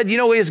us and said,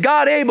 is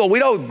God able? We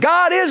know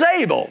God is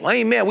able.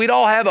 Amen. We'd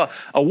all have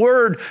a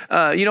word,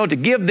 to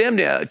give them,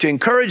 to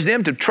encourage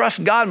them to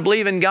trust God and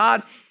believe in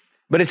God.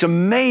 But it's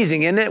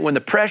amazing, isn't it, when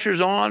the pressure's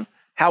on,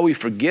 how we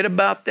forget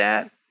about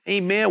that.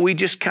 Amen. We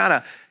just kind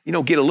of,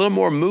 get a little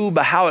more moved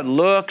by how it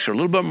looks, or a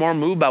little bit more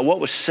moved by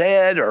what was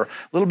said, or a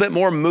little bit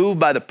more moved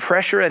by the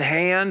pressure at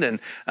hand. And,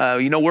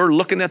 we're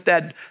looking at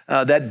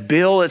that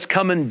bill that's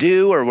coming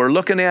due, or we're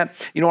looking at,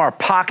 our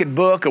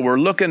pocketbook, or we're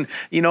looking,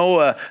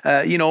 whatever.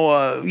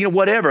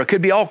 It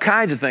could be all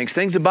kinds of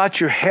things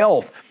about your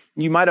health.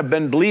 You might have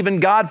been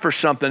believing God for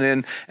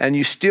something, and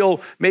you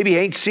still maybe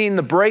ain't seen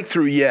the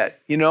breakthrough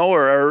yet,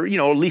 or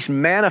at least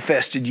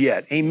manifested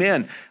yet.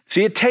 Amen.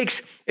 See, it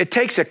takes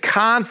a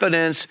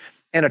confidence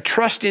and a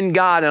trust in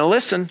God. And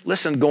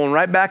listen, going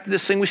right back to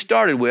this thing we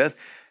started with,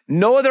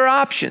 no other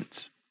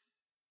options.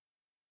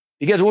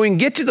 Because when we can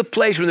get to the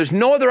place where there's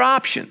no other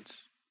options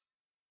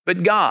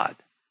but God,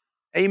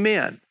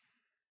 amen.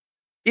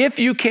 If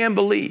you can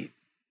believe,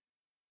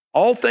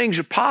 all things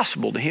are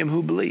possible to him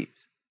who believes.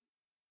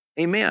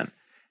 Amen.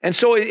 And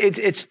so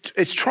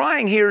it's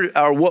trying here,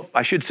 or what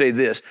I should say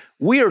this,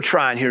 we are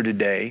trying here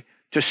today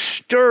to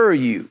stir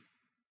you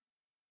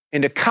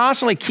into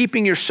constantly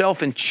keeping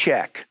yourself in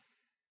check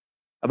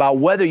about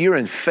whether you're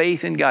in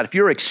faith in God, if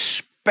you're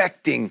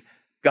expecting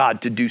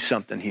God to do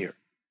something here.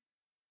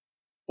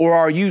 Or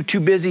are you too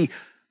busy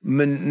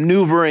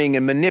maneuvering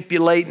and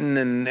manipulating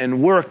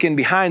and working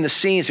behind the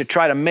scenes to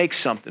try to make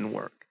something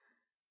work?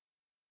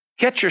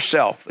 Catch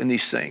yourself in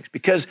these things,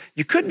 because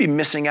you could be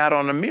missing out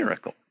on a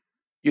miracle.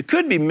 You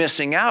could be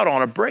missing out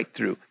on a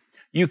breakthrough.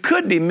 You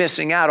could be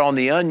missing out on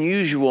the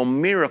unusual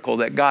miracle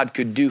that God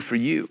could do for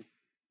you.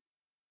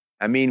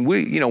 I mean,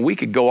 we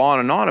could go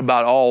on and on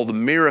about all the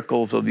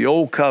miracles of the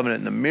old covenant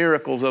and the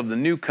miracles of the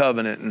new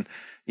covenant. And,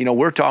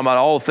 we're talking about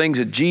all the things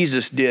that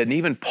Jesus did. And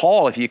even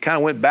Paul, if you kind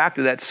of went back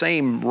to that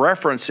same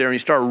reference there and you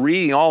start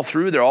reading all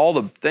through there, all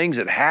the things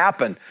that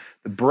happened,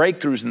 the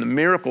breakthroughs and the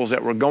miracles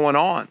that were going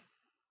on.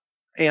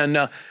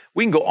 And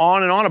we can go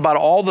on and on about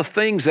all the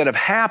things that have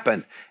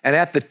happened. And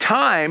at the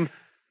time,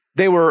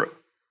 they were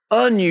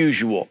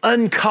unusual,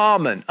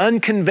 uncommon,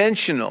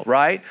 unconventional,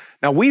 right?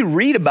 Now, we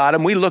read about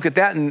them, we look at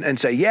that and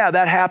say, yeah,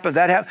 that happens.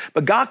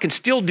 But God can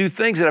still do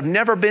things that have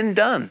never been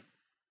done.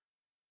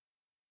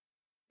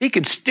 He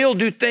can still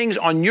do things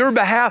on your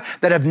behalf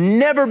that have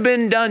never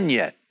been done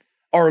yet,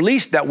 or at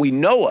least that we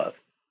know of.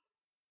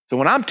 So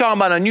when I'm talking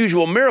about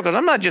unusual miracles,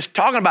 I'm not just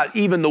talking about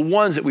even the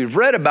ones that we've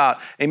read about.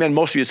 Amen.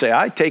 Most of you say,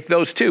 I take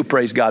those too,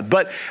 praise God.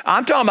 But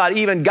I'm talking about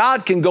even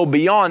God can go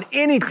beyond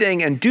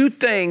anything and do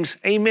things,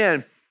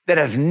 amen, that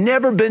have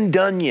never been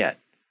done yet.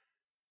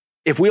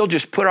 If we'll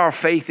just put our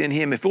faith in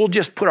him, if we'll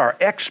just put our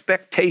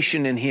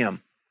expectation in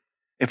him,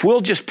 if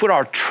we'll just put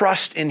our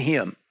trust in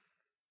him,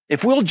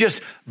 if we'll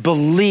just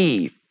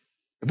believe,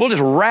 if we'll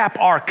just wrap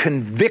our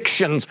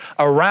convictions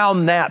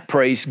around that,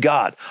 praise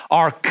God,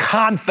 our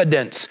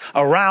confidence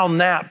around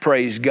that,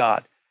 praise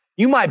God,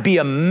 you might be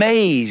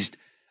amazed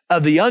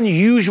of the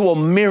unusual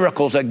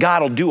miracles that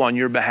God will do on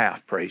your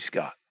behalf, praise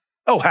God.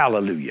 Oh,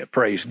 hallelujah,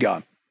 praise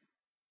God.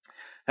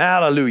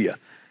 Hallelujah.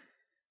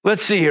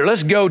 Let's see here.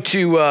 Let's go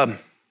to,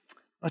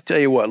 I'll tell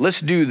you what, let's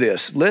do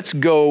this. Let's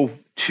go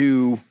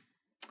to,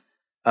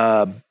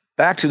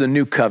 back to the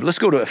new covenant. Let's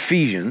go to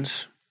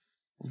Ephesians.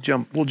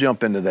 We'll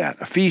jump into that.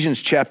 Ephesians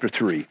chapter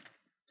 3.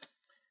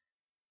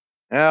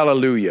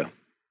 Hallelujah.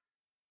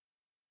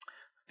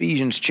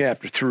 Ephesians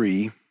chapter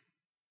 3.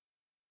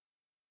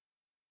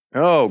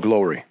 Oh,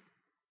 glory.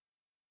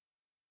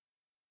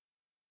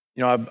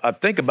 I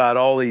think about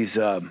all these,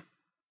 I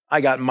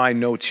got in my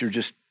notes here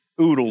just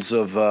oodles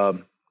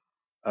of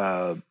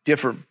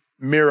different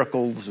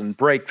miracles and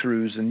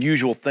breakthroughs and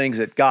usual things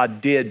that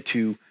God did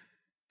to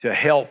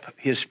help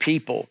his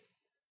people.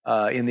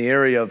 In the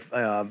area of,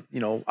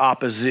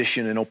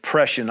 opposition and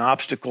oppression,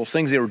 obstacles,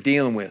 things they were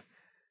dealing with.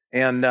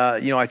 And,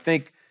 I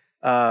think,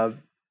 of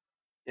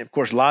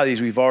course, a lot of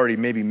these we've already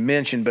maybe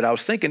mentioned, but I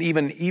was thinking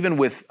even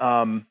with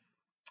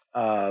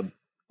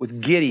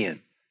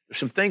Gideon, there's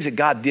some things that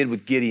God did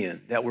with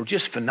Gideon that were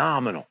just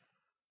phenomenal.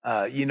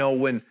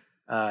 When,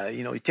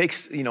 he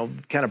takes,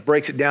 kind of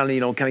breaks it down,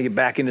 kind of get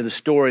back into the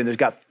story, and there's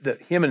got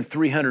him and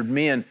 300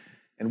 men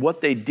and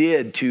what they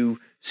did to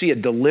see a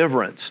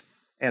deliverance.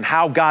 and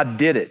how God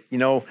did it.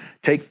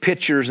 Take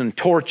pictures and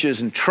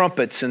torches and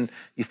trumpets, and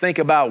you think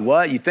about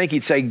what? You think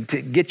he'd say,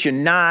 get your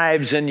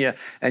knives and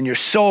your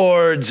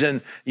swords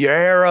and your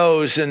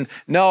arrows, and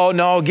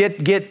no,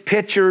 get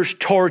pictures,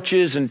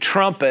 torches, and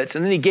trumpets.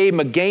 And then he gave him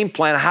a game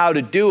plan of how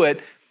to do it.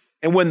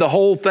 And when the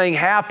whole thing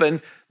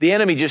happened, the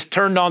enemy just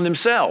turned on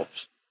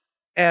themselves.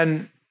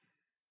 And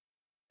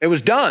it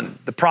was done.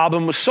 The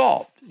problem was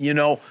solved,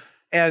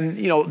 And,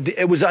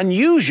 it was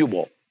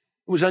unusual.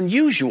 It was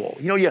unusual.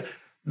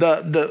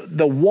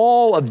 The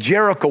wall of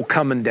Jericho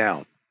coming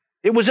down.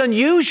 It was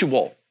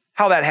unusual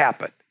how that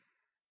happened.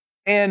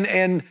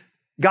 And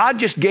God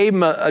just gave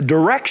him a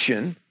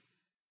direction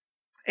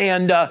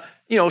and,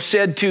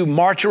 said to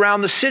march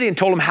around the city and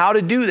told him how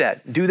to do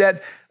that. Do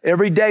that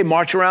every day,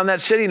 march around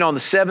that city. And on the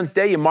seventh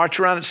day, you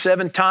march around it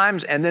 7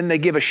 times, and then they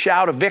give a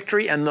shout of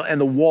victory, and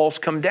the walls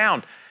come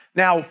down.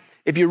 Now,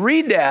 if you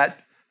read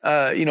that,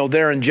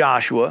 there in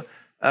Joshua,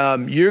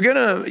 you're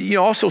going to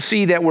also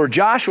see that where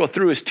Joshua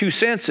threw his 2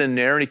 cents in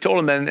there, and he told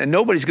him, and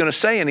nobody's going to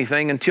say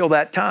anything until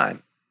that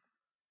time.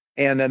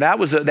 And that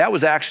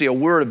was actually a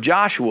word of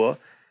Joshua,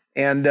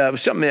 and it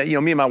was something that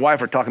me and my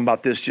wife were talking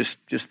about this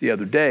just the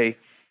other day.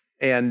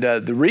 And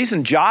the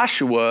reason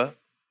Joshua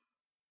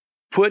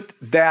put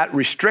that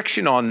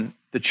restriction on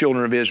the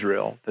children of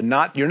Israel,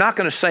 you're not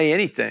going to say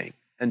anything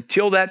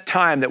until that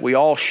time that we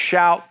all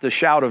shout the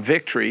shout of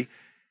victory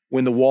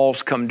when the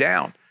walls come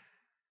down.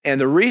 And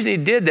the reason he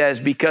did that is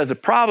because the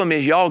problem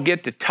is y'all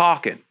get to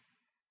talking.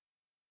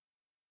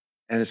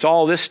 And it's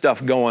all this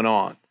stuff going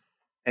on.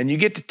 And you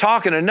get to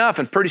talking enough,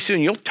 and pretty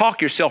soon you'll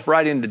talk yourself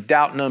right into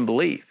doubt and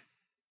unbelief.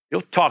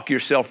 You'll talk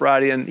yourself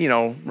right in,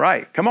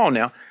 right. Come on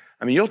now.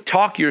 You'll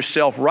talk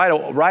yourself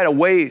right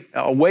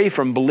away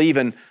from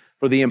believing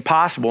for the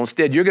impossible.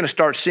 Instead, you're going to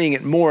start seeing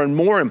it more and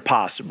more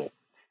impossible.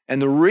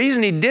 And the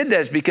reason he did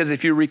that is because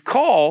if you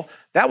recall,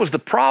 that was the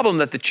problem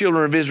that the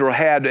children of Israel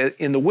had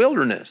in the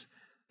wilderness.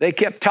 They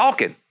kept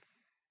talking.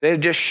 They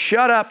had just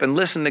shut up and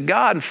listened to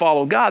God and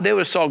follow God. They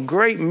would have saw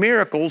great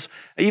miracles,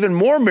 even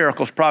more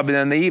miracles probably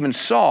than they even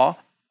saw.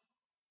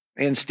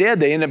 Instead,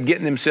 they ended up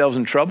getting themselves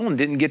in trouble and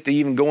didn't get to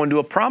even go into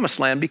a promised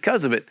land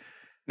because of it.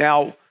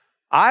 Now,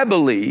 I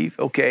believe,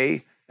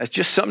 that's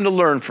just something to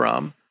learn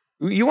from.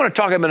 You want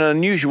to talk about an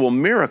unusual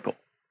miracle.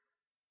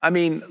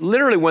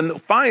 Literally, when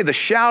finally the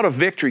shout of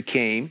victory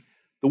came,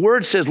 the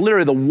word says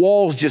literally the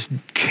walls just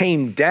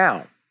came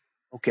down,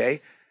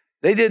 They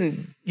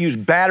didn't use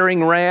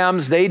battering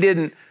rams. They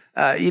didn't,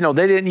 they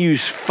didn't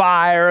use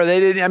fire.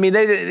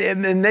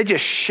 They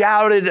just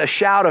shouted a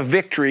shout of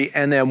victory,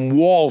 and then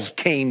walls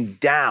came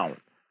down.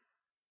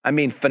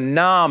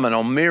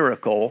 Phenomenal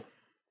miracle.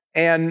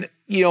 And,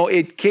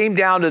 it came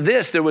down to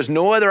this. There was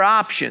no other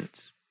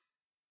options.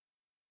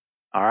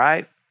 All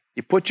right?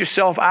 You put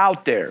yourself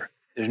out there.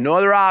 There's no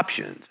other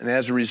options. And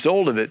as a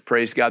result of it,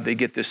 praise God, they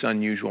get this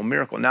unusual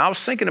miracle. Now, I was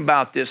thinking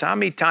about this, how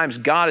many times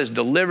God has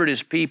delivered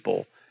his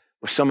people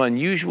with some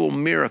unusual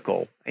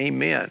miracle.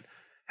 Amen.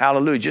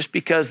 Hallelujah. Just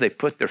because they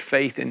put their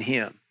faith in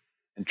him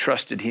and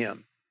trusted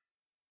him.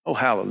 Oh,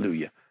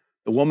 hallelujah.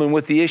 The woman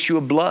with the issue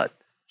of blood.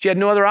 She had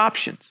no other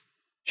options.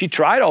 She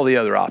tried all the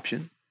other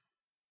options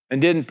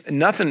and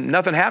nothing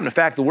happened. In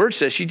fact, the word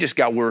says she just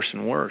got worse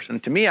and worse.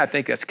 And to me, I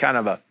think that's kind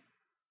of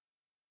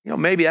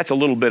maybe that's a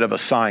little bit of a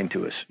sign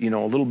to us, a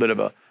little bit of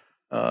a,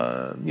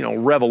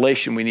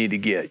 revelation we need to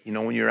get.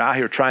 When you're out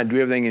here trying to do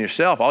everything in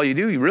yourself, all you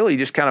do, you really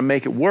just kind of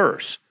make it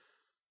worse.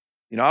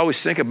 I always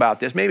think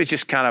about this. Maybe it's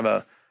just kind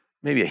of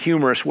maybe a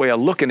humorous way of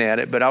looking at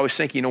it, but I always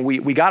think,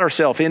 we got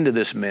ourselves into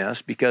this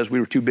mess because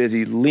we were too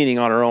busy leaning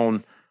on our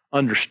own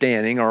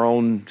understanding, our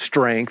own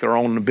strength, our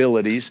own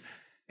abilities.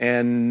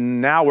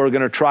 And now we're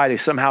going to try to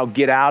somehow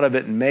get out of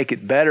it and make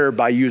it better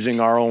by using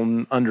our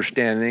own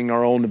understanding,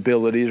 our own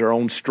abilities, our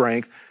own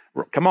strength.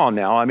 Come on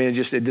now.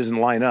 It doesn't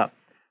line up.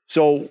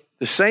 So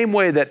the same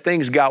way that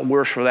things got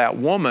worse for that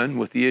woman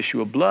with the issue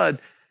of blood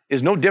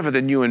is no different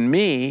than you and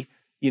me,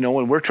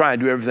 when we're trying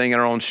to do everything in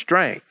our own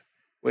strength.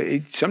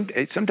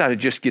 Sometimes it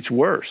just gets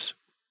worse.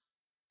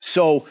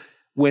 So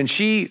when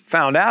she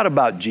found out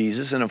about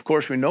Jesus, and of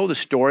course we know the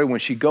story, when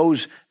she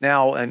goes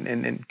now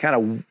and kind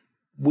of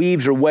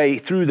weaves her way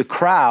through the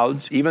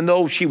crowds, even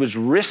though she was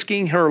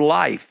risking her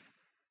life,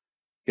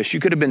 because she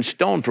could have been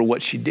stoned for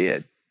what she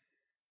did,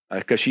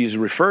 because she's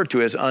referred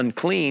to as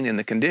unclean in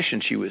the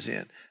condition she was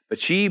in. But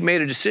she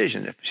made a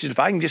decision. She said, if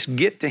I can just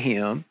get to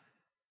him,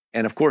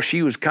 and of course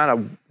she was kind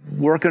of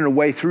working her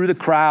way through the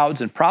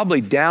crowds and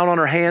probably down on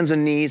her hands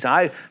and knees.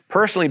 I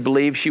personally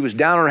believe she was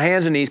down on her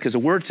hands and knees because the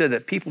word said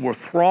that people were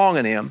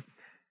thronging him.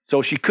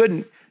 So she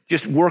couldn't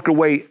just work her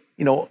way,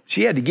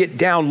 she had to get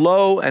down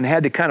low and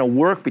had to kind of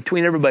work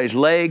between everybody's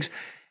legs.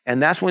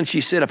 And that's when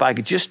she said, if I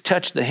could just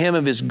touch the hem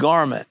of his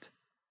garment,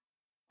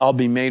 I'll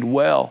be made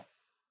well.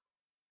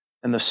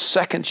 And the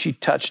second she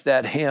touched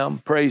that hem,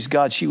 praise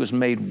God, she was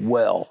made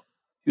well.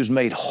 She was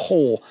made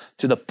whole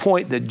to the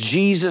point that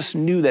Jesus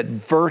knew that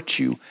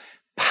virtue,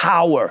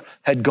 power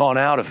had gone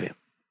out of him.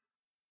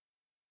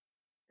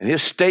 And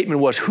his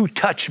statement was, who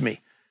touched me?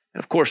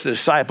 And of course, the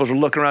disciples are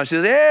looking around and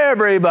says,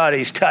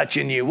 everybody's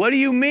touching you. What do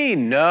you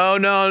mean?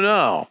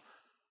 No.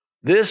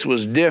 This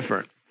was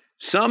different.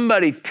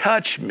 Somebody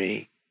touched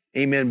me,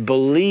 amen,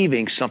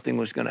 believing something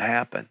was going to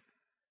happen.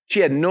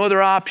 She had no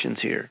other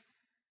options here.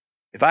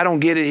 If I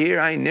don't get it here,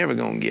 I ain't never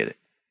going to get it.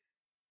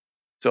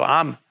 So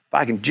if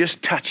I can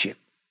just touch him,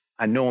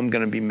 I know I'm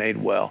going to be made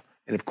well.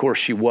 And of course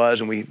she was,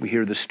 and we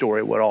hear the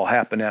story of what all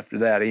happened after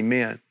that.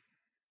 Amen.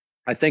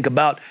 I think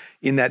about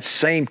in that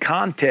same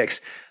context,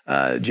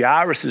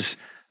 Jairus'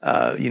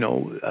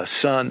 daughter,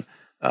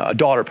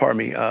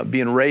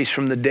 being raised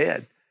from the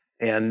dead.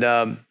 And,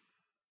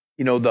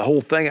 the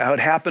whole thing, how it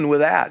happened with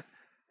that.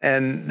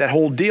 And that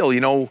whole deal, he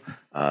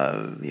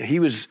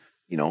was,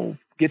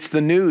 gets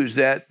the news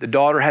that the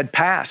daughter had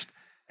passed.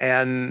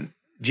 And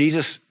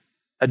Jesus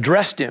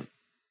addressed him.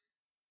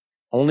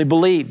 Only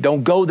believe.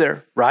 Don't go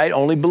there, right?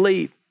 Only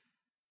believe.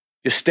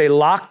 Just stay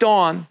locked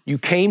on. You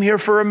came here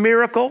for a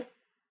miracle.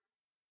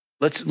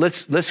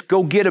 Let's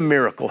go get a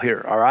miracle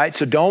here, all right?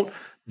 So don't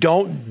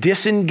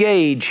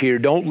disengage here.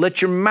 Don't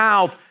let your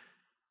mouth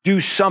do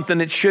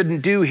something it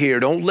shouldn't do here.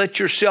 Don't let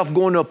yourself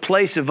go into a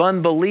place of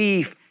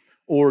unbelief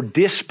or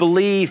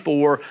disbelief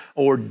or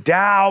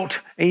doubt.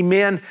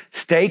 Amen.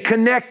 Stay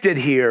connected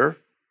here,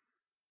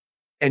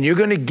 and you're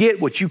going to get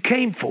what you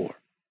came for.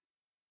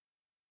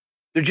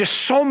 There's just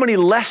so many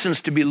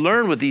lessons to be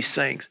learned with these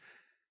things.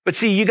 But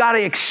see, you got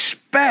to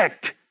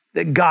expect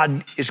that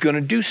God is going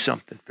to do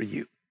something for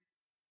you.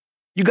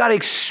 You got to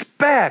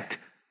expect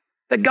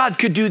that God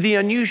could do the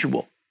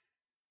unusual.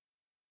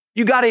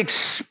 You got to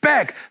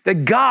expect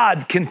that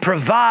God can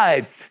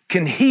provide,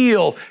 can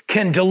heal,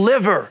 can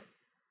deliver,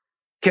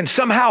 can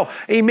somehow,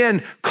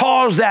 amen,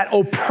 cause that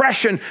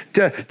oppression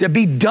to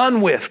be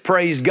done with,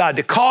 praise God,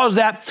 to cause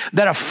that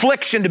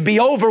affliction to be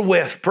over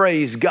with,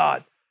 praise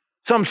God.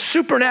 Some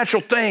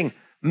supernatural thing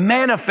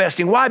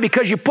manifesting. Why?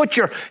 Because you put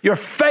your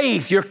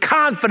faith, your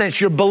confidence,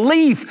 your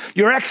belief,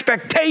 your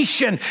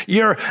expectation,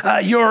 your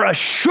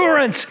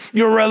assurance,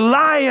 your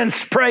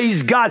reliance,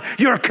 praise God,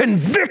 your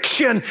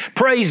conviction,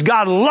 praise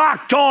God,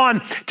 locked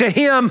on to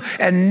Him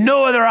and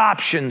no other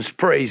options,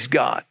 praise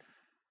God.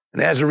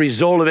 And as a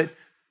result of it,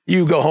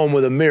 you go home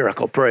with a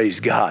miracle, praise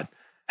God.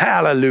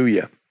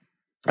 Hallelujah.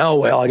 Oh,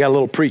 well, I got a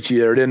little preachy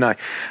there, didn't I?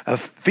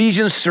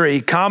 Ephesians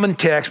 3, common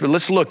text, but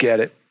let's look at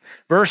it.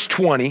 Verse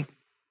 20.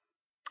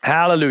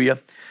 Hallelujah.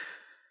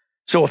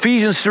 So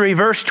Ephesians 3,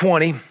 verse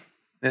 20,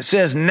 it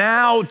says,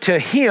 now to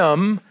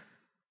Him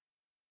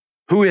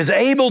who is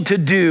able to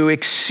do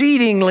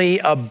exceedingly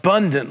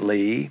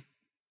abundantly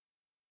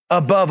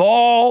above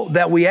all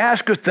that we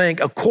ask or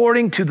think,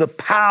 according to the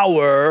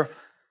power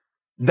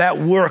that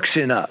works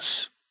in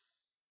us.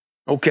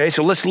 Okay,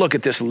 so let's look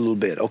at this a little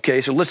bit.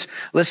 Okay, so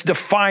let's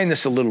define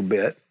this a little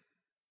bit.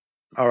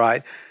 All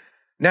right.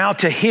 Now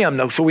to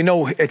Him, so we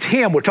know it's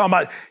Him. We're talking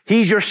about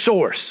He's your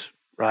source,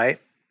 right?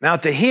 Now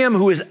to Him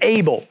who is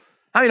able.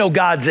 How many know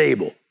God's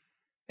able?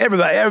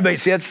 Everybody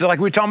says, like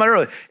we were talking about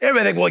earlier.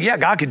 Everybody think, well, yeah,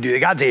 God can do it.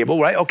 God's able,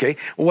 right? Okay.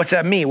 Well, what's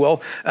that mean?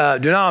 Well,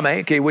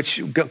 dyname, okay,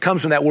 which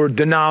comes from that word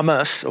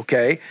dynamis,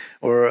 okay,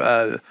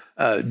 or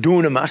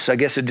dunamis. I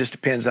guess it just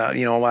depends on,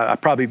 I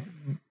probably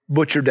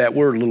butchered that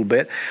word a little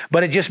bit,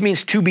 but it just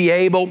means to be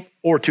able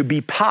or to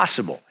be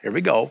possible. Here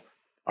we go.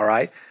 All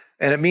right.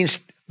 And it means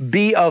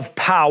be of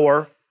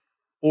power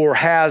or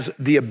has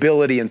the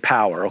ability and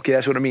power. Okay,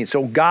 that's what it means.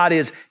 So God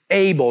is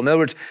able. In other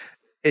words,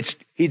 it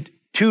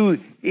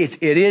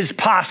is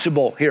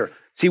possible here.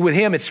 See, with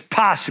Him, it's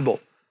possible.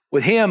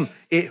 With Him,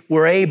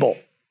 we're able.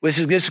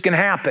 This can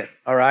happen.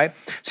 All right.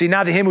 See,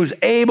 now to Him who's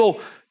able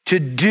to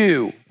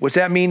do. What's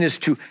that mean? Is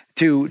to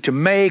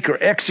make or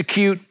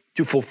execute,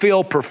 to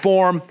fulfill,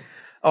 perform,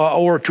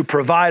 or to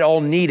provide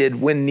all needed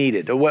when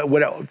needed,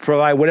 or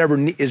provide whatever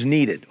is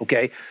needed.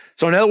 Okay.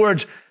 So in other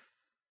words,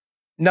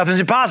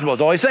 nothing's impossible.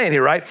 That's all he's saying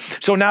here, right?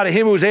 So now to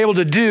Him who is able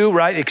to do,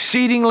 right,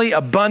 exceedingly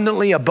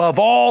abundantly above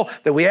all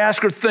that we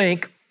ask or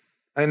think,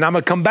 and I'm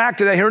going to come back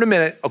to that here in a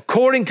minute,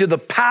 according to the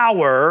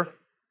power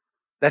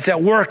that's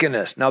at work in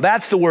us. Now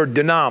that's the word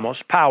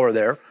dynamos, power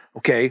there,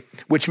 okay,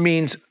 which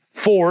means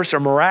force or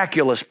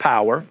miraculous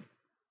power,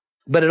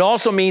 but it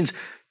also means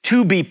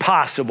to be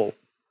possible,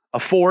 a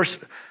force,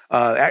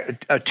 a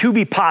to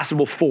be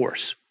possible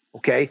force,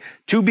 okay,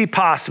 to be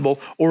possible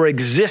or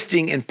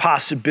existing in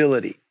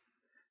possibility.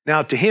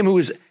 Now, to Him who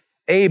is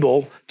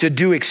able to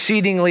do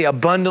exceedingly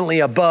abundantly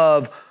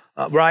above,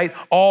 right,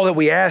 all that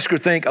we ask or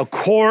think,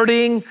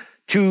 according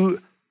to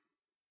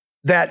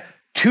that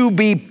to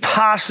be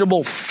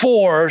possible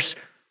force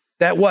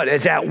that what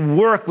is at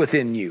work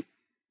within you.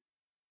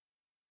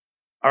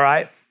 All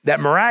right, that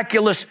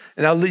miraculous.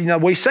 Now,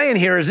 what he's saying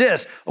here is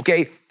this.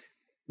 Okay,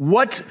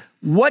 what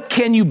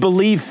can you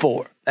believe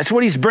for? That's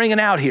what he's bringing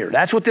out here.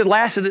 That's what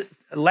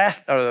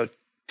the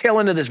tail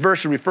end of this verse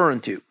is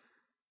referring to.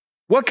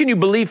 What can you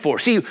believe for?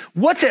 See,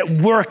 what's at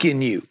work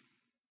in you?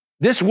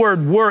 This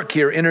word work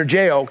here,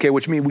 energeo, okay,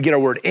 which means we get our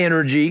word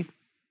energy,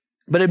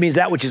 but it means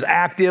that which is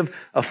active,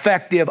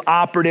 effective,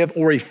 operative,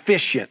 or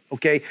efficient,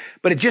 okay?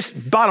 But it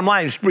just, bottom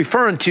line, is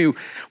referring to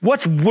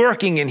what's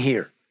working in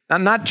here.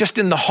 Not just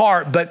in the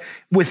heart, but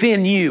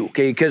within you,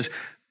 okay? Because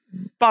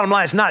bottom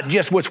line, it's not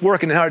just what's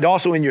working in the heart, it's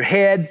also in your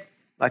head,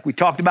 like we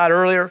talked about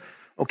earlier.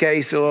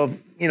 Okay, so,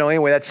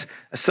 anyway, that's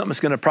something that's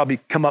going to probably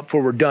come up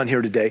before we're done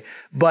here today.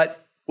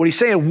 But what he's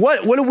saying,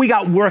 what do we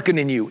got working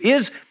in you?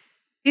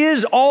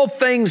 Is all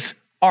things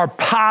are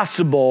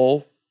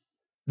possible,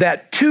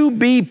 that to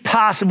be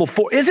possible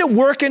for, is it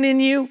working in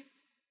you?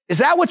 Is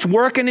that what's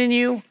working in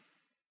you?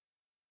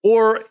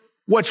 Or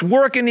what's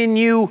working in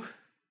you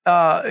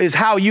is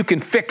how you can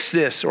fix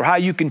this, or how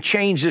you can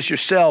change this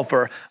yourself,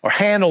 or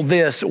handle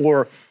this,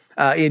 or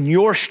in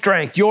your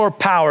strength, your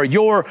power,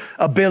 your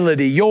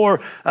ability,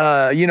 your,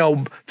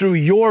 through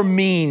your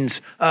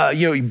means,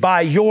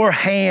 by your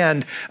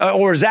hand,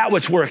 or is that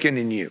what's working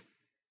in you?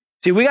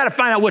 See, we got to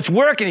find out what's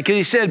working, because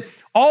he said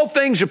all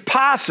things are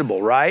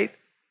possible, right?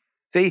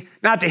 See,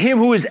 not to him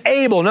who is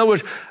able. In other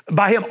words,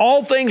 by him,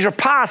 all things are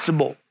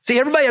possible. See,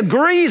 everybody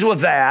agrees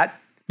with that,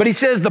 but he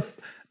says,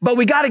 but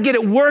we got to get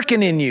it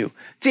working in you.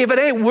 See, if it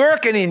ain't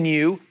working in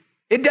you,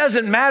 it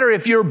doesn't matter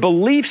if your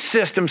belief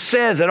system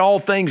says that all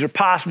things are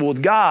possible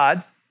with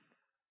God.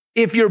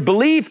 If your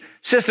belief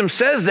system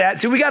says that,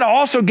 see, we got to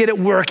also get it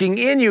working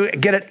in you,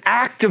 get it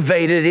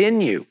activated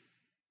in you.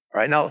 All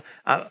right, now,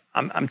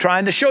 I'm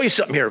trying to show you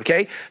something here,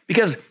 okay?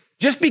 Because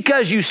just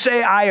because you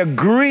say, I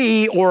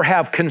agree, or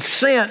have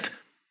consent,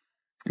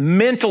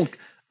 mental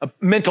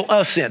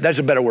assent, that's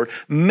a better word,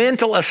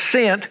 mental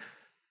assent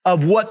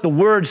of what the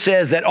word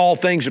says that all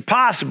things are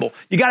possible.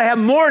 You got to have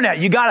more than that.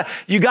 You got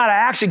to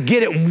actually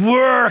get it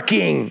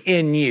working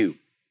in you.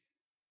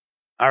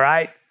 All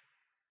right?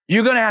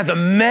 You're going to have to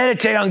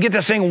meditate on, get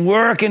this thing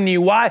working in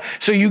you. Why?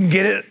 So you can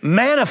get it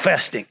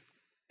manifesting.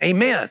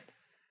 Amen.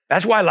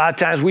 That's why a lot of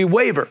times we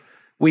waver.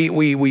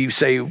 We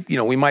say,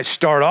 we might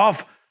start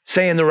off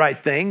saying the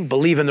right thing,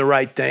 believing the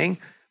right thing,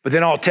 but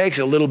then all it takes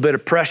is a little bit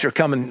of pressure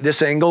coming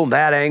this angle,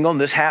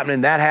 and this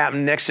happening, that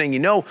happening. Next thing you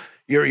know,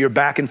 you're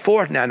back and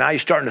forth now. Now you're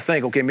starting to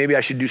think, okay, maybe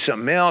I should do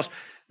something else.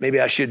 Maybe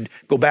I should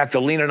go back to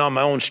leaning on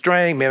my own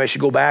strength. Maybe I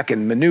should go back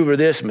and maneuver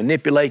this,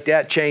 manipulate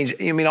that, change.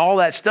 All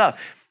that stuff.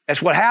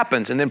 That's what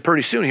happens. And then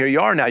pretty soon, here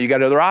you are now. You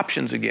got other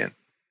options again.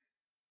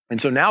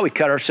 And so now we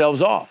cut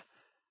ourselves off.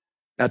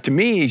 Now, to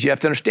me, you have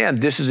to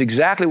understand, this is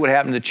exactly what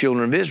happened to the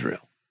children of Israel.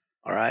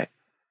 All right?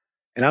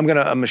 And I'm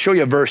gonna show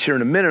you a verse here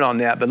in a minute on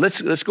that. But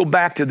let's go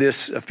back to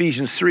this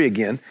Ephesians 3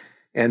 again,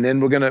 and then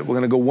we're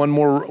gonna go one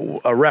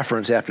more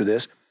reference after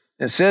this.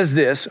 It says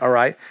this, all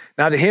right,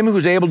 now to him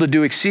who's able to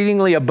do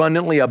exceedingly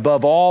abundantly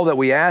above all that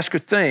we ask or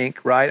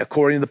think, right,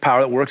 according to the power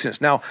that works in us.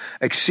 Now,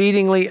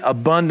 exceedingly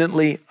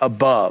abundantly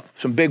above.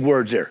 Some big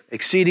words there.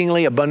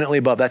 Exceedingly abundantly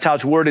above. That's how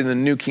it's worded in the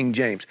New King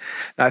James.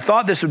 Now, I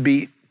thought this would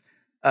be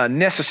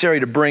necessary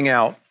to bring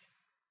out,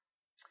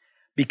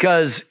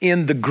 because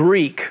in the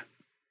Greek,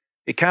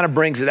 it kind of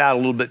brings it out a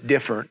little bit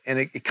different, and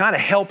it kind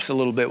of helps a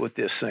little bit with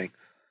this thing.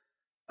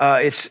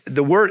 It's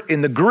the word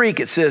in the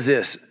Greek, it says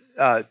this,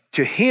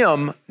 to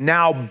him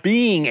now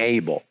being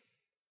able,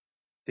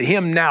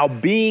 beyond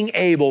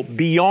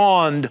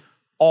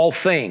all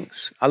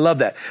things. I love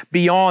that.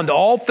 Beyond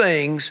all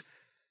things,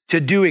 to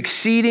do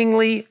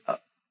exceedingly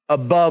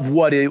above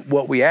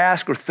what we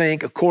ask or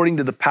think, according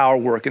to the power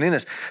working in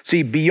us.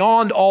 See,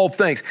 beyond all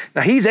things.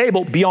 Now, he's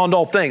able beyond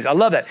all things. I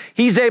love that.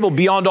 He's able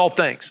beyond all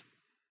things.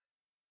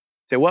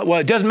 Say, well,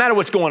 it doesn't matter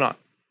what's going on.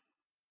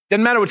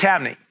 Doesn't matter what's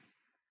happening.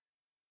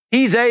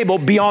 He's able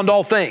beyond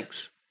all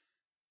things.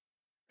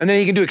 And then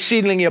he can do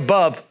exceedingly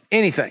above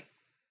anything.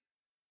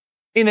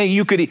 Anything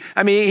you could, he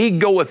can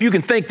go, if you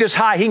can think this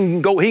high, he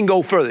can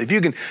go further. If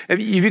you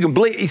can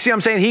believe, you see what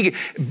I'm saying? He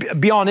can,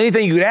 beyond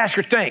anything you could ask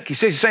or think.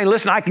 He's saying,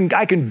 listen, I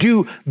can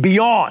do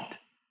beyond.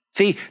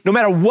 See, no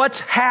matter what's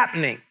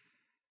happening,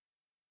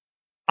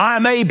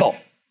 I'm able.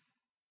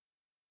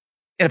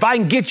 And if I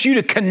can get you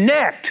to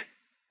connect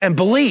and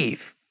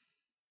believe,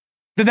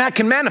 then that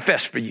can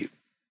manifest for you.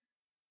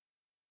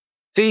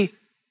 See,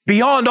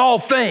 beyond all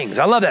things.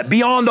 I love that.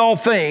 Beyond all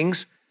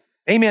things.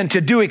 Amen.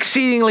 To do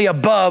exceedingly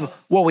above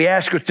what we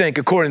ask or think,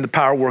 according to the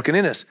power working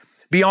in us.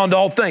 Beyond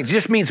all things. It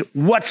just means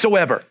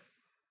whatsoever.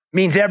 It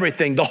means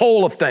everything, the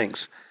whole of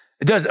things.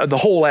 It does the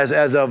whole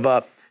as of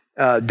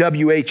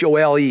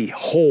WHOLE,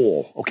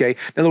 whole. Okay.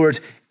 In other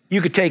words,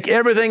 you could take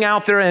everything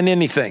out there and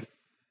anything.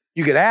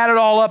 You could add it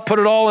all up, put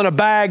it all in a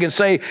bag, and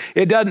say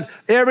it doesn't.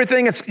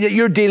 Everything that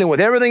you're dealing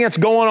with, everything that's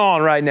going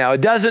on right now,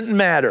 it doesn't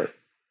matter.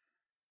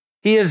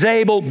 He is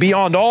able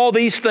beyond all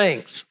these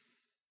things.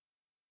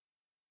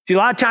 See, a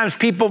lot of times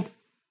people,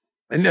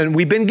 and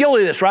we've been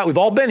guilty of this, right? We've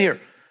all been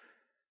here.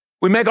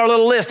 We make our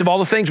little list of all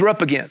the things we're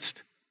up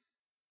against.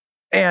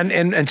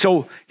 And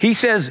so he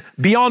says,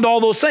 beyond all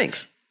those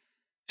things.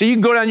 So you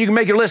can go down, you can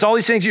make your list, all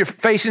these things you're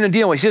facing and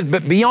dealing with. He says,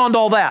 but beyond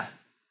all that.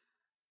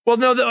 Well,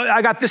 no,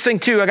 I got this thing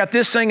too. I got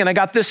this thing, and I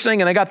got this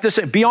thing, and I got this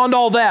thing. Beyond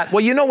all that.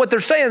 Well, you know what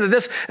they're saying to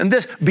this and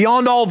this,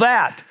 beyond all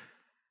that.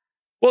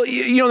 Well,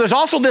 there's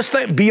also this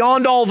thing,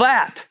 beyond all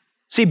that.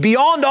 See,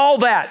 beyond all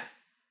that,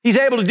 he's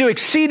able to do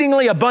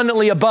exceedingly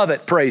abundantly above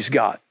it, praise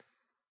God.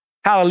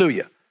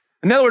 Hallelujah.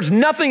 In other words,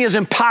 nothing is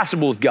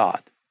impossible with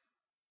God.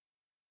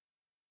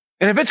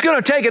 And if it's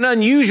going to take an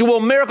unusual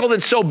miracle,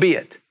 then so be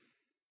it.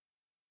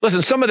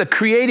 Listen, some of the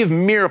creative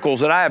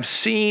miracles that I have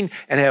seen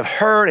and have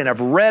heard and have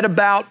read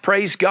about,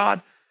 praise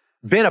God,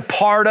 been a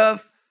part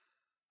of.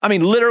 I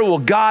mean,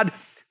 literally, God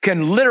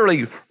can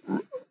literally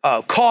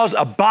cause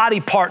a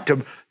body part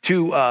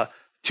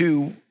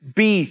to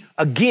be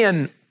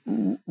again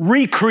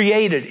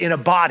recreated in a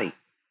body.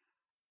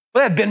 But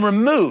it had been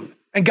removed,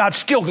 and God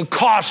still could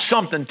cause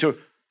something to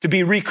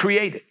be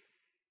recreated.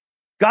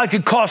 God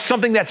could cause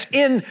something that's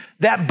in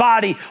that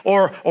body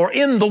or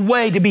in the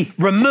way to be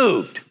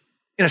removed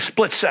in a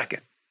split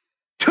second.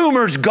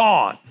 Tumors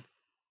gone.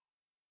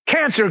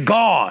 Cancer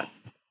gone.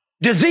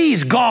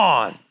 Disease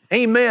gone.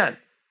 Amen.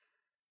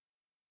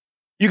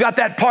 You got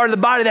that part of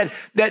the body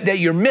that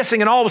you're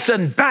missing, and all of a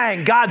sudden,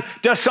 bang, God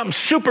does something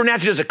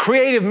supernatural, does a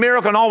creative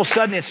miracle, and all of a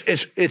sudden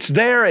it's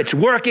there, it's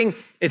working,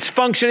 it's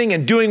functioning,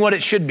 and doing what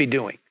it should be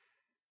doing.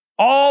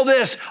 All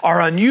this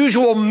are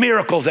unusual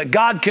miracles that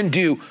God can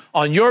do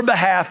on your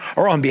behalf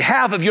or on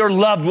behalf of your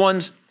loved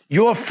ones,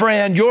 your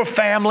friend, your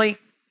family.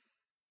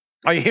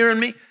 Are you hearing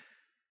me?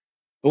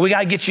 But we got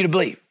to get you to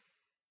believe.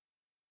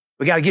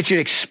 We got to get you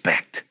to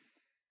expect,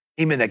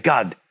 amen, that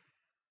God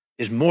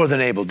is more than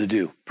able to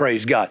do.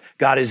 Praise God.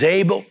 God is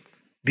able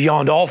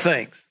beyond all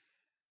things,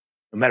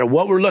 no matter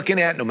what we're looking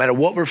at, no matter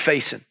what we're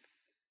facing.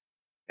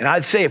 And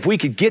I'd say if we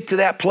could get to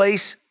that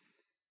place,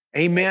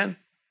 amen,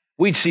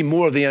 we'd see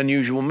more of the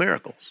unusual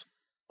miracles.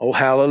 Oh,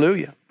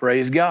 hallelujah.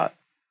 Praise God.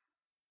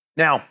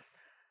 Now,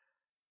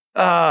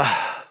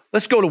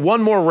 let's go to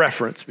one more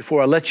reference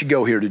before I let you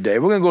go here today.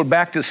 We're going to go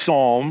back to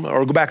Psalm,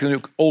 or go back to the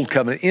New Old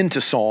Covenant into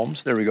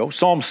Psalms. There we go.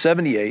 Psalm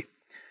 78.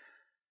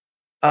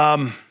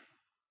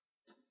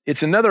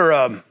 It's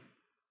another,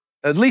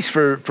 at least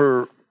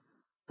for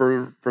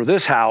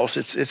this house,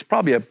 it's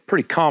probably a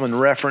pretty common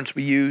reference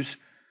we use.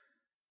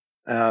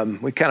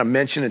 We kind of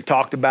mentioned and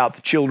talked about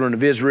the children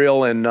of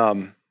Israel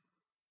and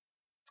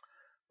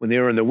when they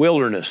were in the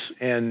wilderness.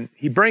 And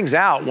he brings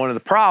out one of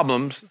the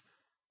problems,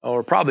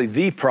 or probably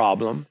the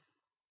problem,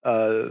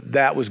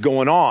 that was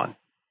going on.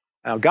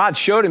 Now, God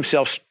showed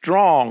himself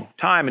strong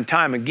time and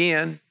time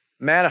again,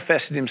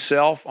 manifested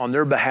himself on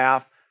their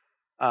behalf,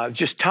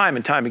 just time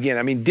and time again.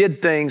 I mean, did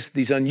things,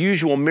 these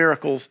unusual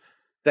miracles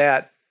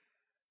that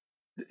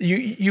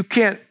you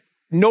can't,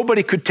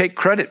 nobody could take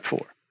credit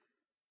for.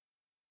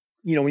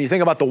 You know, when you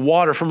think about the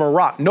water from a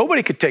rock,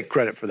 nobody could take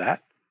credit for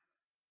that.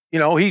 You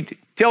know, he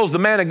tells the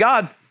man of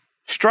God,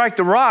 strike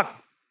the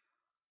rock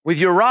with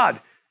your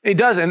rod. He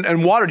does,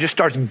 and water just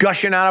starts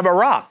gushing out of a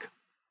rock.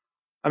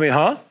 I mean,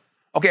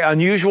 Okay,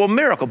 unusual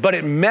miracle, but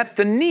it met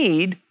the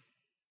need,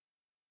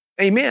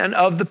 amen,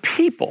 of the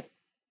people,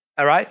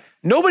 all right?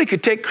 Nobody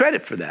could take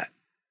credit for that,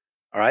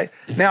 all right?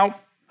 Now,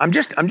 I'm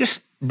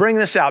just bringing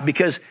this out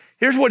because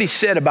here's what he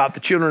said about the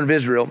children of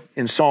Israel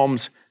in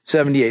Psalms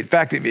 78. In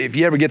fact, if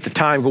you ever get the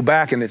time, go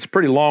back, and it's a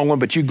pretty long one,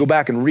 but you go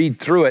back and read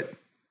through it.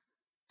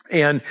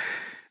 And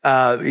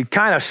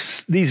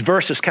these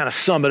verses kind of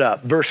sum it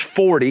up. Verse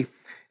 40,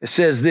 it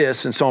says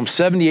this in Psalm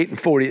 78 and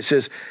 40, it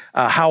says,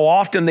 how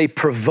often they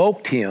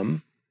provoked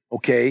him,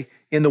 okay,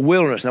 in the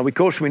wilderness. Now, of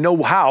course, we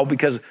know how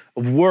because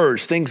of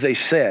words, things they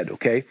said,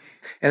 okay?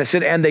 And it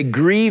said, and they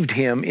grieved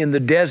him in the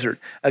desert.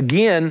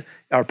 Again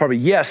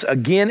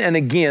and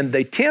again,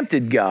 they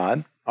tempted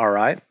God, all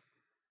right?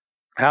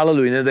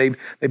 Hallelujah.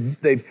 They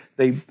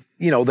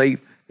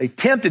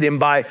tempted him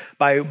by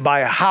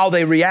how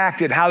they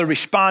reacted, how they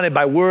responded,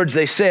 by words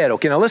they said.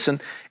 Okay, now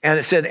listen. And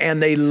it said,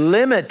 and they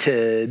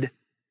limited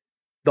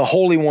the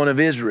Holy One of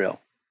Israel,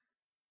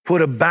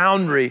 put a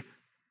boundary,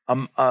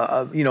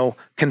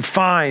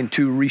 confined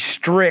to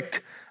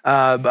restrict.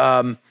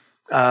 You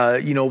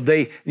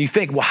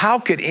think, well, how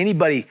could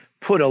anybody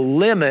put a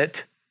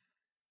limit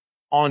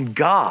on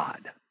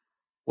God?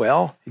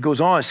 Well, he goes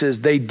on, it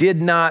says, they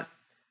did not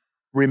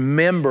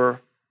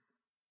remember.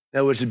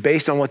 That was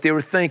based on what they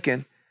were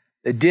thinking.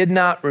 They did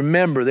not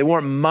remember. They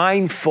weren't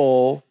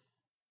mindful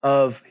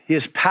of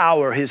his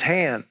power, his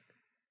hand,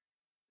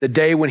 the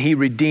day when he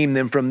redeemed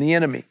them from the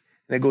enemy.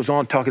 And it goes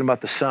on talking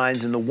about the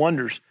signs and the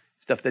wonders,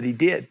 stuff that he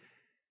did.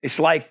 It's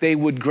like they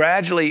would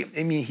gradually,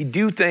 he'd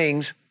do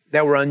things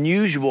that were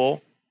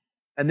unusual,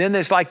 and then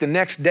it's like the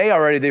next day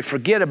already they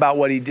forget about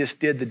what he just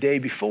did the day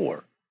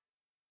before.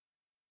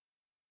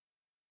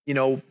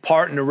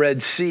 Parting the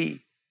Red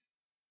Sea.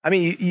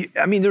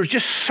 There's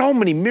just so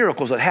many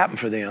miracles that happened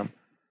for them.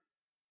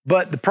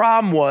 But the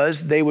problem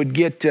was they would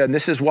get, and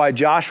this is why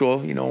Joshua,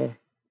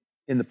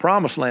 in the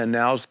promised land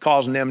now is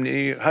causing them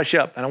to hush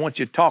up. And I want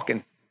you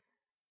talking.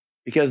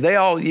 Because they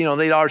all, they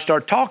already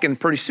start talking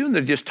pretty soon.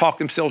 They just talk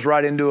themselves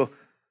right into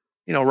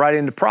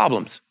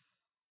problems.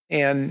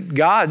 And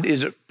God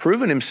is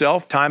proving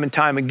himself time and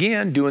time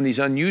again, doing these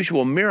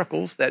unusual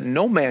miracles that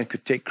no man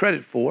could take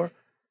credit for,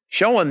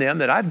 showing them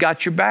that I've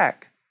got your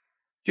back.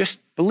 Just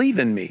believe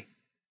in me.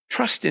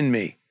 Trust in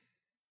me.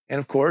 And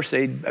of course,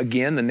 the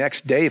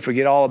next day,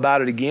 forget all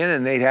about it again,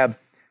 and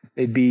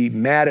they'd be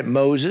mad at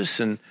Moses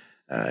and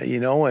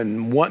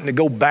wanting to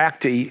go back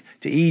to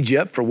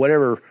Egypt for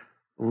whatever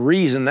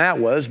reason that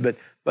was. But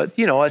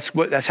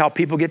that's how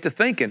people get to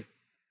thinking.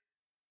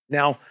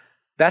 Now,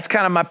 that's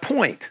kind of my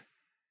point.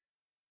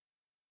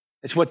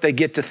 It's what they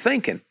get to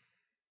thinking.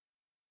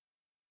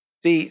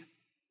 See,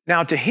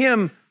 now to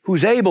him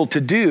who's able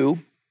to do,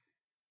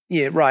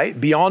 right,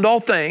 beyond all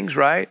things,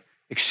 right,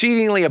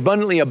 exceedingly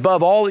abundantly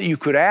above all that you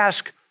could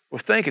ask or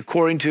think,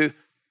 according to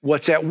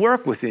what's at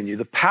work within you,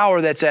 the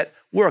power that's at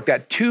work,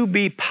 that to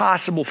be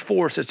possible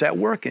force that's at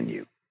work in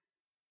you.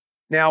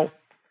 Now,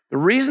 the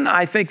reason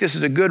I think this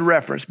is a good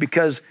reference,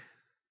 because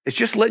it's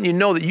just letting you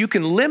know that you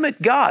can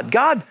limit God.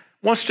 God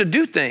wants to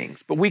do things,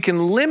 but we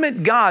can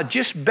limit God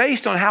just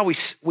based on how we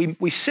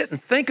sit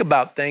and think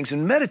about things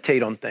and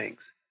meditate on things.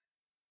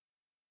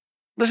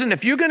 Listen,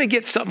 if you're going to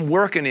get something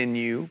working in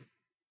you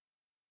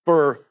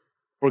for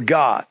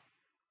God,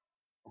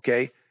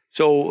 okay?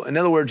 So in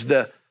other words,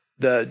 the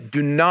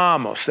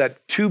dunamos,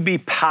 that to be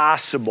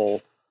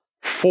possible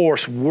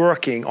force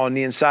working on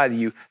the inside of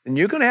you, then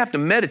you're going to have to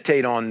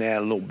meditate on that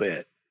a little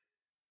bit.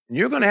 And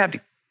you're going to have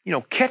to,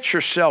 catch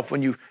yourself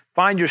when you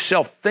find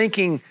yourself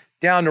thinking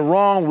down the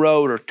wrong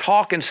road or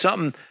talking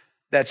something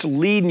that's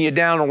leading you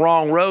down the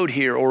wrong road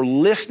here, or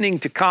listening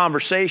to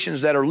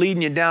conversations that are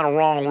leading you down a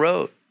wrong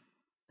road.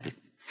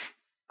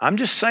 I'm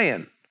just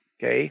saying,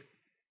 okay,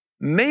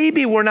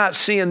 maybe we're not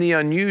seeing the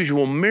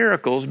unusual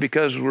miracles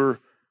because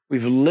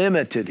we've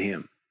limited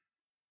him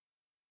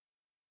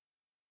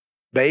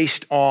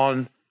based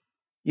on,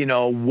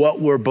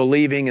 what we're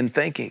believing and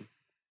thinking.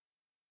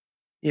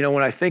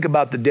 When I think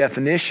about the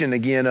definition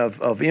again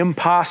of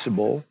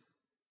impossible,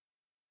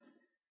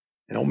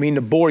 I don't mean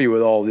to bore you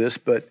with all this,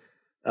 but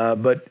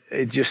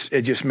it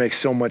just makes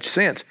so much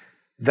sense.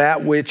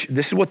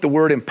 This is what the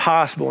word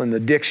impossible in the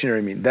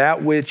dictionary means.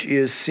 That which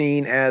is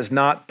seen as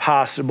not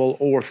possible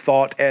or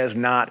thought as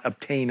not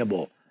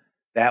obtainable.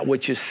 That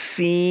which is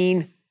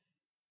seen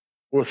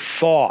or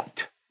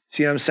thought.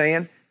 See what I'm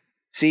saying?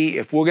 See,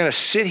 if we're going to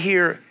sit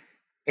here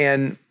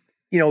and,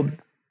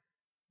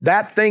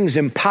 that thing's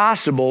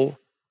impossible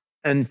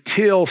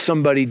until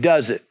somebody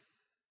does it.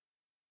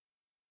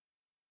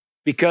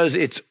 Because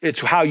it's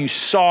how you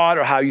saw it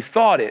or how you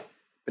thought it.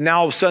 But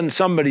now all of a sudden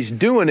somebody's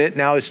doing it,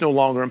 now it's no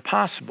longer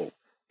impossible.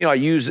 I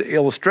use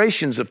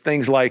illustrations of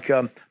things like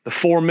the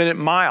 4-minute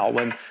mile,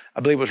 when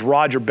I believe it was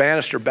Roger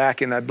Bannister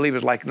back in, I believe it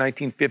was like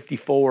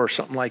 1954 or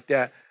something like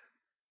that.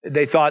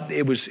 They thought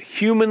it was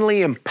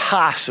humanly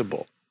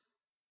impossible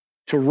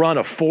to run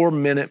a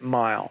 4-minute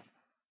mile.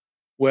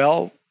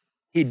 Well,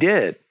 he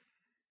did.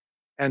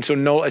 And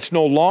so it's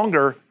no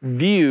longer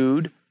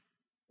viewed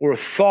or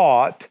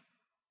thought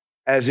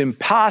as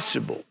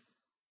impossible.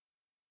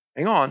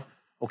 Hang on.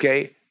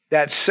 Okay,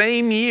 that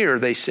same year,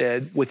 they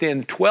said,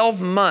 within 12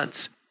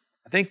 months,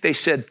 I think they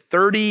said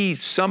 30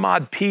 some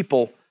odd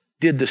people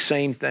did the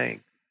same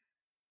thing.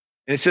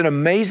 And it's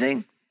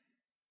amazing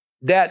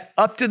that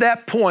up to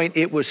that point,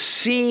 it was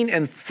seen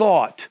and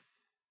thought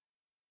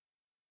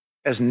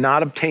as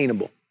not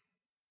obtainable,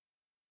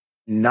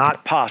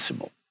 not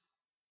possible.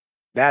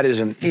 That is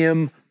an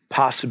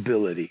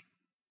impossibility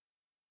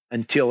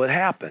until it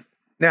happened.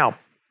 Now,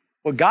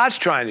 what God's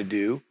trying to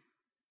do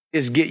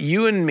is get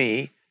you and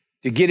me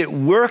to get it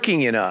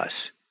working in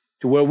us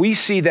to where we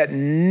see that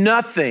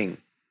nothing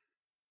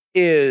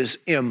is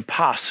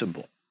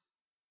impossible.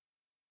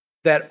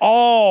 That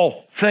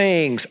all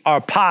things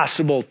are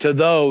possible to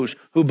those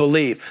who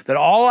believe. That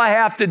all I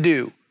have to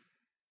do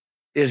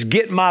is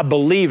get my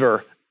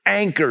believer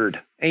anchored,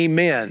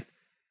 amen,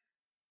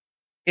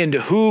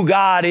 into who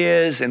God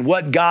is and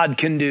what God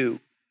can do.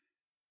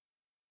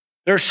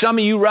 There's some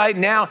of you right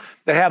now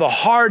that have a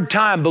hard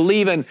time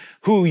believing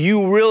who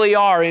you really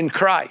are in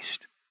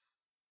Christ.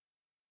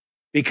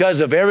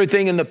 Because of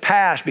everything in the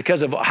past,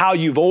 because of how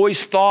you've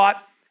always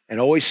thought and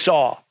always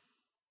saw.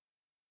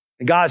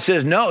 And God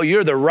says, no,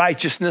 you're the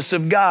righteousness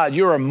of God.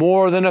 You're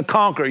more than a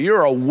conqueror.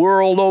 You're a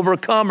world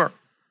overcomer.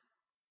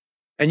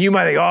 And you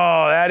might think,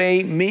 oh, that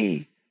ain't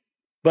me.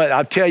 But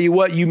I'll tell you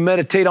what, you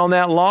meditate on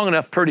that long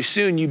enough, pretty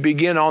soon you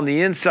begin on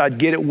the inside,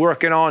 get it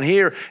working on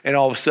here, and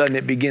all of a sudden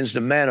it begins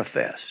to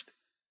manifest.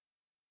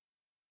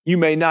 You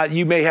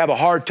may have a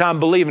hard time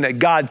believing that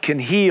God can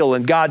heal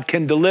and God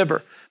can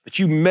deliver. But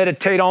you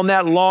meditate on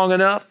that long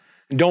enough,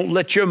 and don't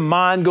let your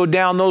mind go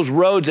down those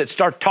roads that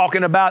start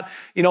talking about,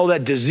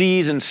 that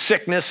disease and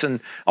sickness and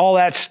all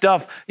that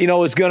stuff,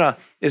 is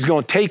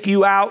going to take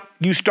you out.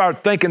 You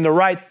start thinking the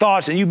right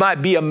thoughts, and you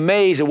might be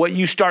amazed at what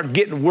you start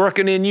getting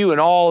working in you, and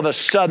all of a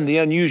sudden the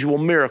unusual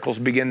miracles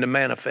begin to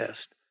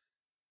manifest.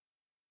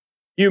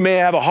 You may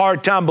have a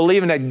hard time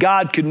believing that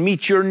God could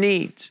meet your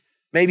needs,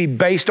 maybe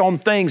based on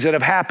things that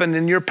have happened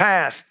in your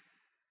past.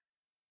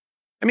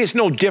 I mean, it's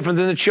no different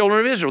than the children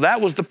of Israel. That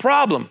was the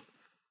problem.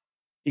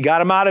 He got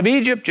them out of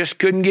Egypt, just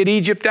couldn't get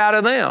Egypt out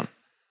of them.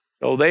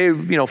 So they,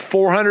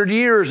 400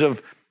 years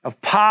of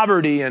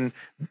poverty and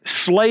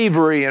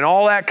slavery and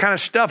all that kind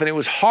of stuff. And it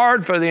was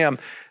hard for them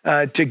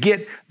to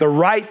get the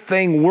right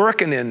thing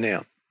working in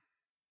them.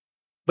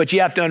 But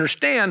you have to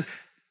understand,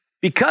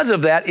 because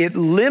of that, it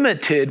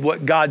limited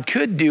what God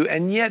could do.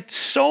 And yet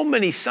so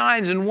many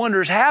signs and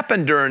wonders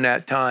happened during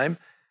that time.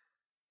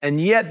 And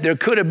yet there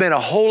could have been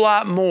a whole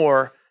lot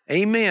more.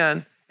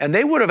 Amen. And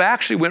they would have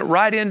actually went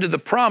right into the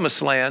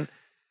promised land,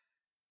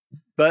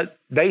 but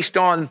based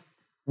on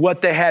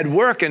what they had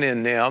working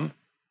in them,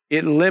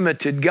 it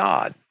limited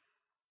God.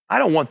 I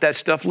don't want that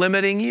stuff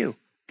limiting you.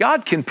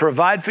 God can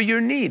provide for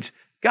your needs.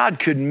 God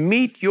could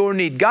meet your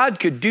need. God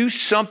could do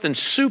something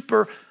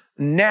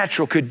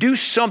supernatural, could do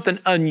something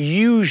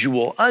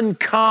unusual,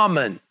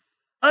 uncommon,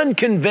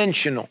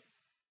 unconventional.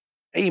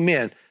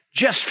 Amen.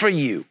 Just for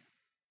you.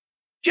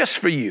 Just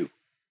for you.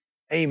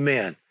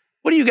 Amen.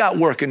 What do you got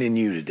working in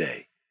you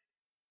today?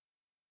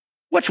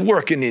 What's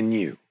working in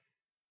you?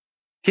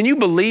 Can you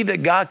believe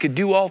that God could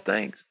do all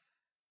things?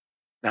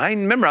 Now,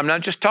 remember, I'm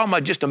not just talking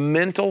about just a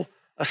mental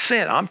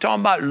assent. I'm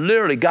talking about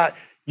literally God.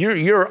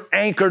 You're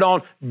anchored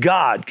on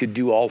God could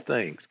do all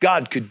things.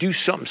 God could do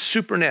something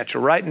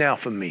supernatural right now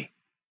for me.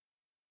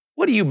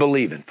 What are you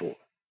believing for?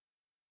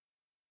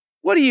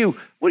 What are you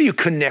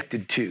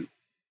connected to?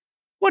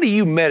 What are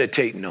you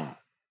meditating on?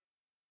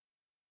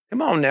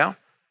 Come on now.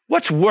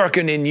 What's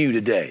working in you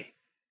today?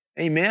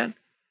 Amen.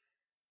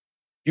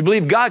 You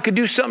believe God could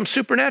do something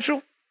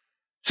supernatural?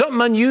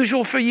 Something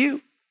unusual for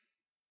you?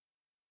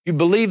 You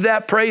believe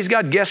that? Praise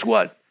God. Guess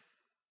what?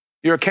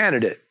 You're a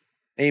candidate.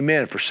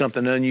 Amen. For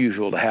something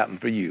unusual to happen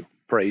for you.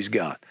 Praise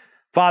God.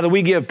 Father,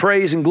 we give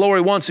praise and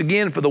glory once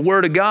again for the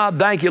Word of God.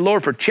 Thank you,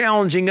 Lord, for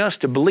challenging us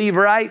to believe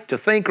right, to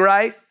think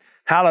right.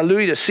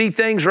 Hallelujah, to see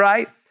things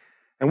right.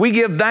 And we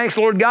give thanks,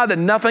 Lord God, that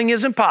nothing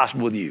is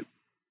impossible with you.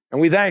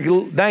 And we thank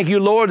you,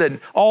 Lord, that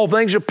all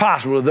things are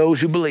possible to those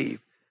who believe.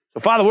 So,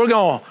 Father, we're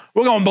going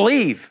to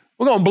believe.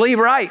 We're going to believe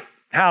right.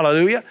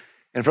 Hallelujah.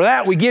 And for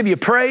that, we give you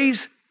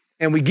praise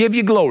and we give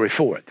you glory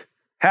for it.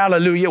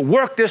 Hallelujah.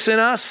 Work this in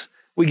us.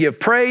 We give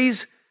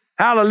praise.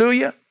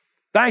 Hallelujah.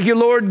 Thank you,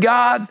 Lord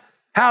God.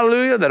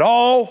 Hallelujah. That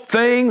all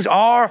things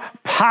are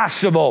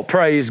possible.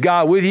 Praise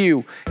God with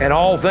you. And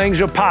all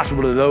things are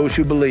possible to those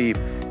who believe.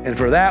 And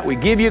for that, we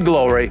give you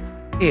glory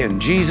in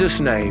Jesus'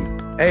 name.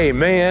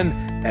 Amen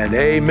and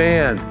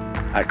amen.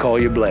 I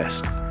call you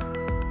blessed.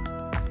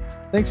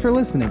 Thanks for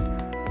listening.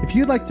 If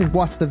you'd like to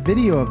watch the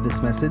video of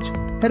this message,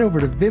 head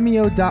over to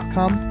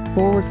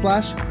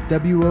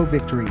vimeo.com/WO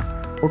Victory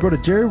or go to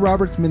Jerry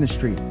Roberts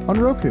Ministry on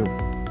Roku.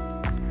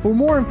 For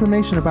more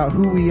information about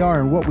who we are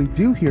and what we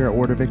do here at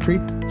Word of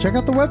Victory, check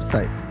out the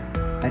website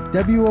at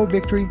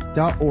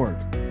wovictory.org.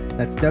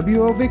 That's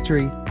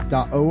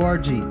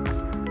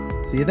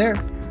wovictory.org. See you there.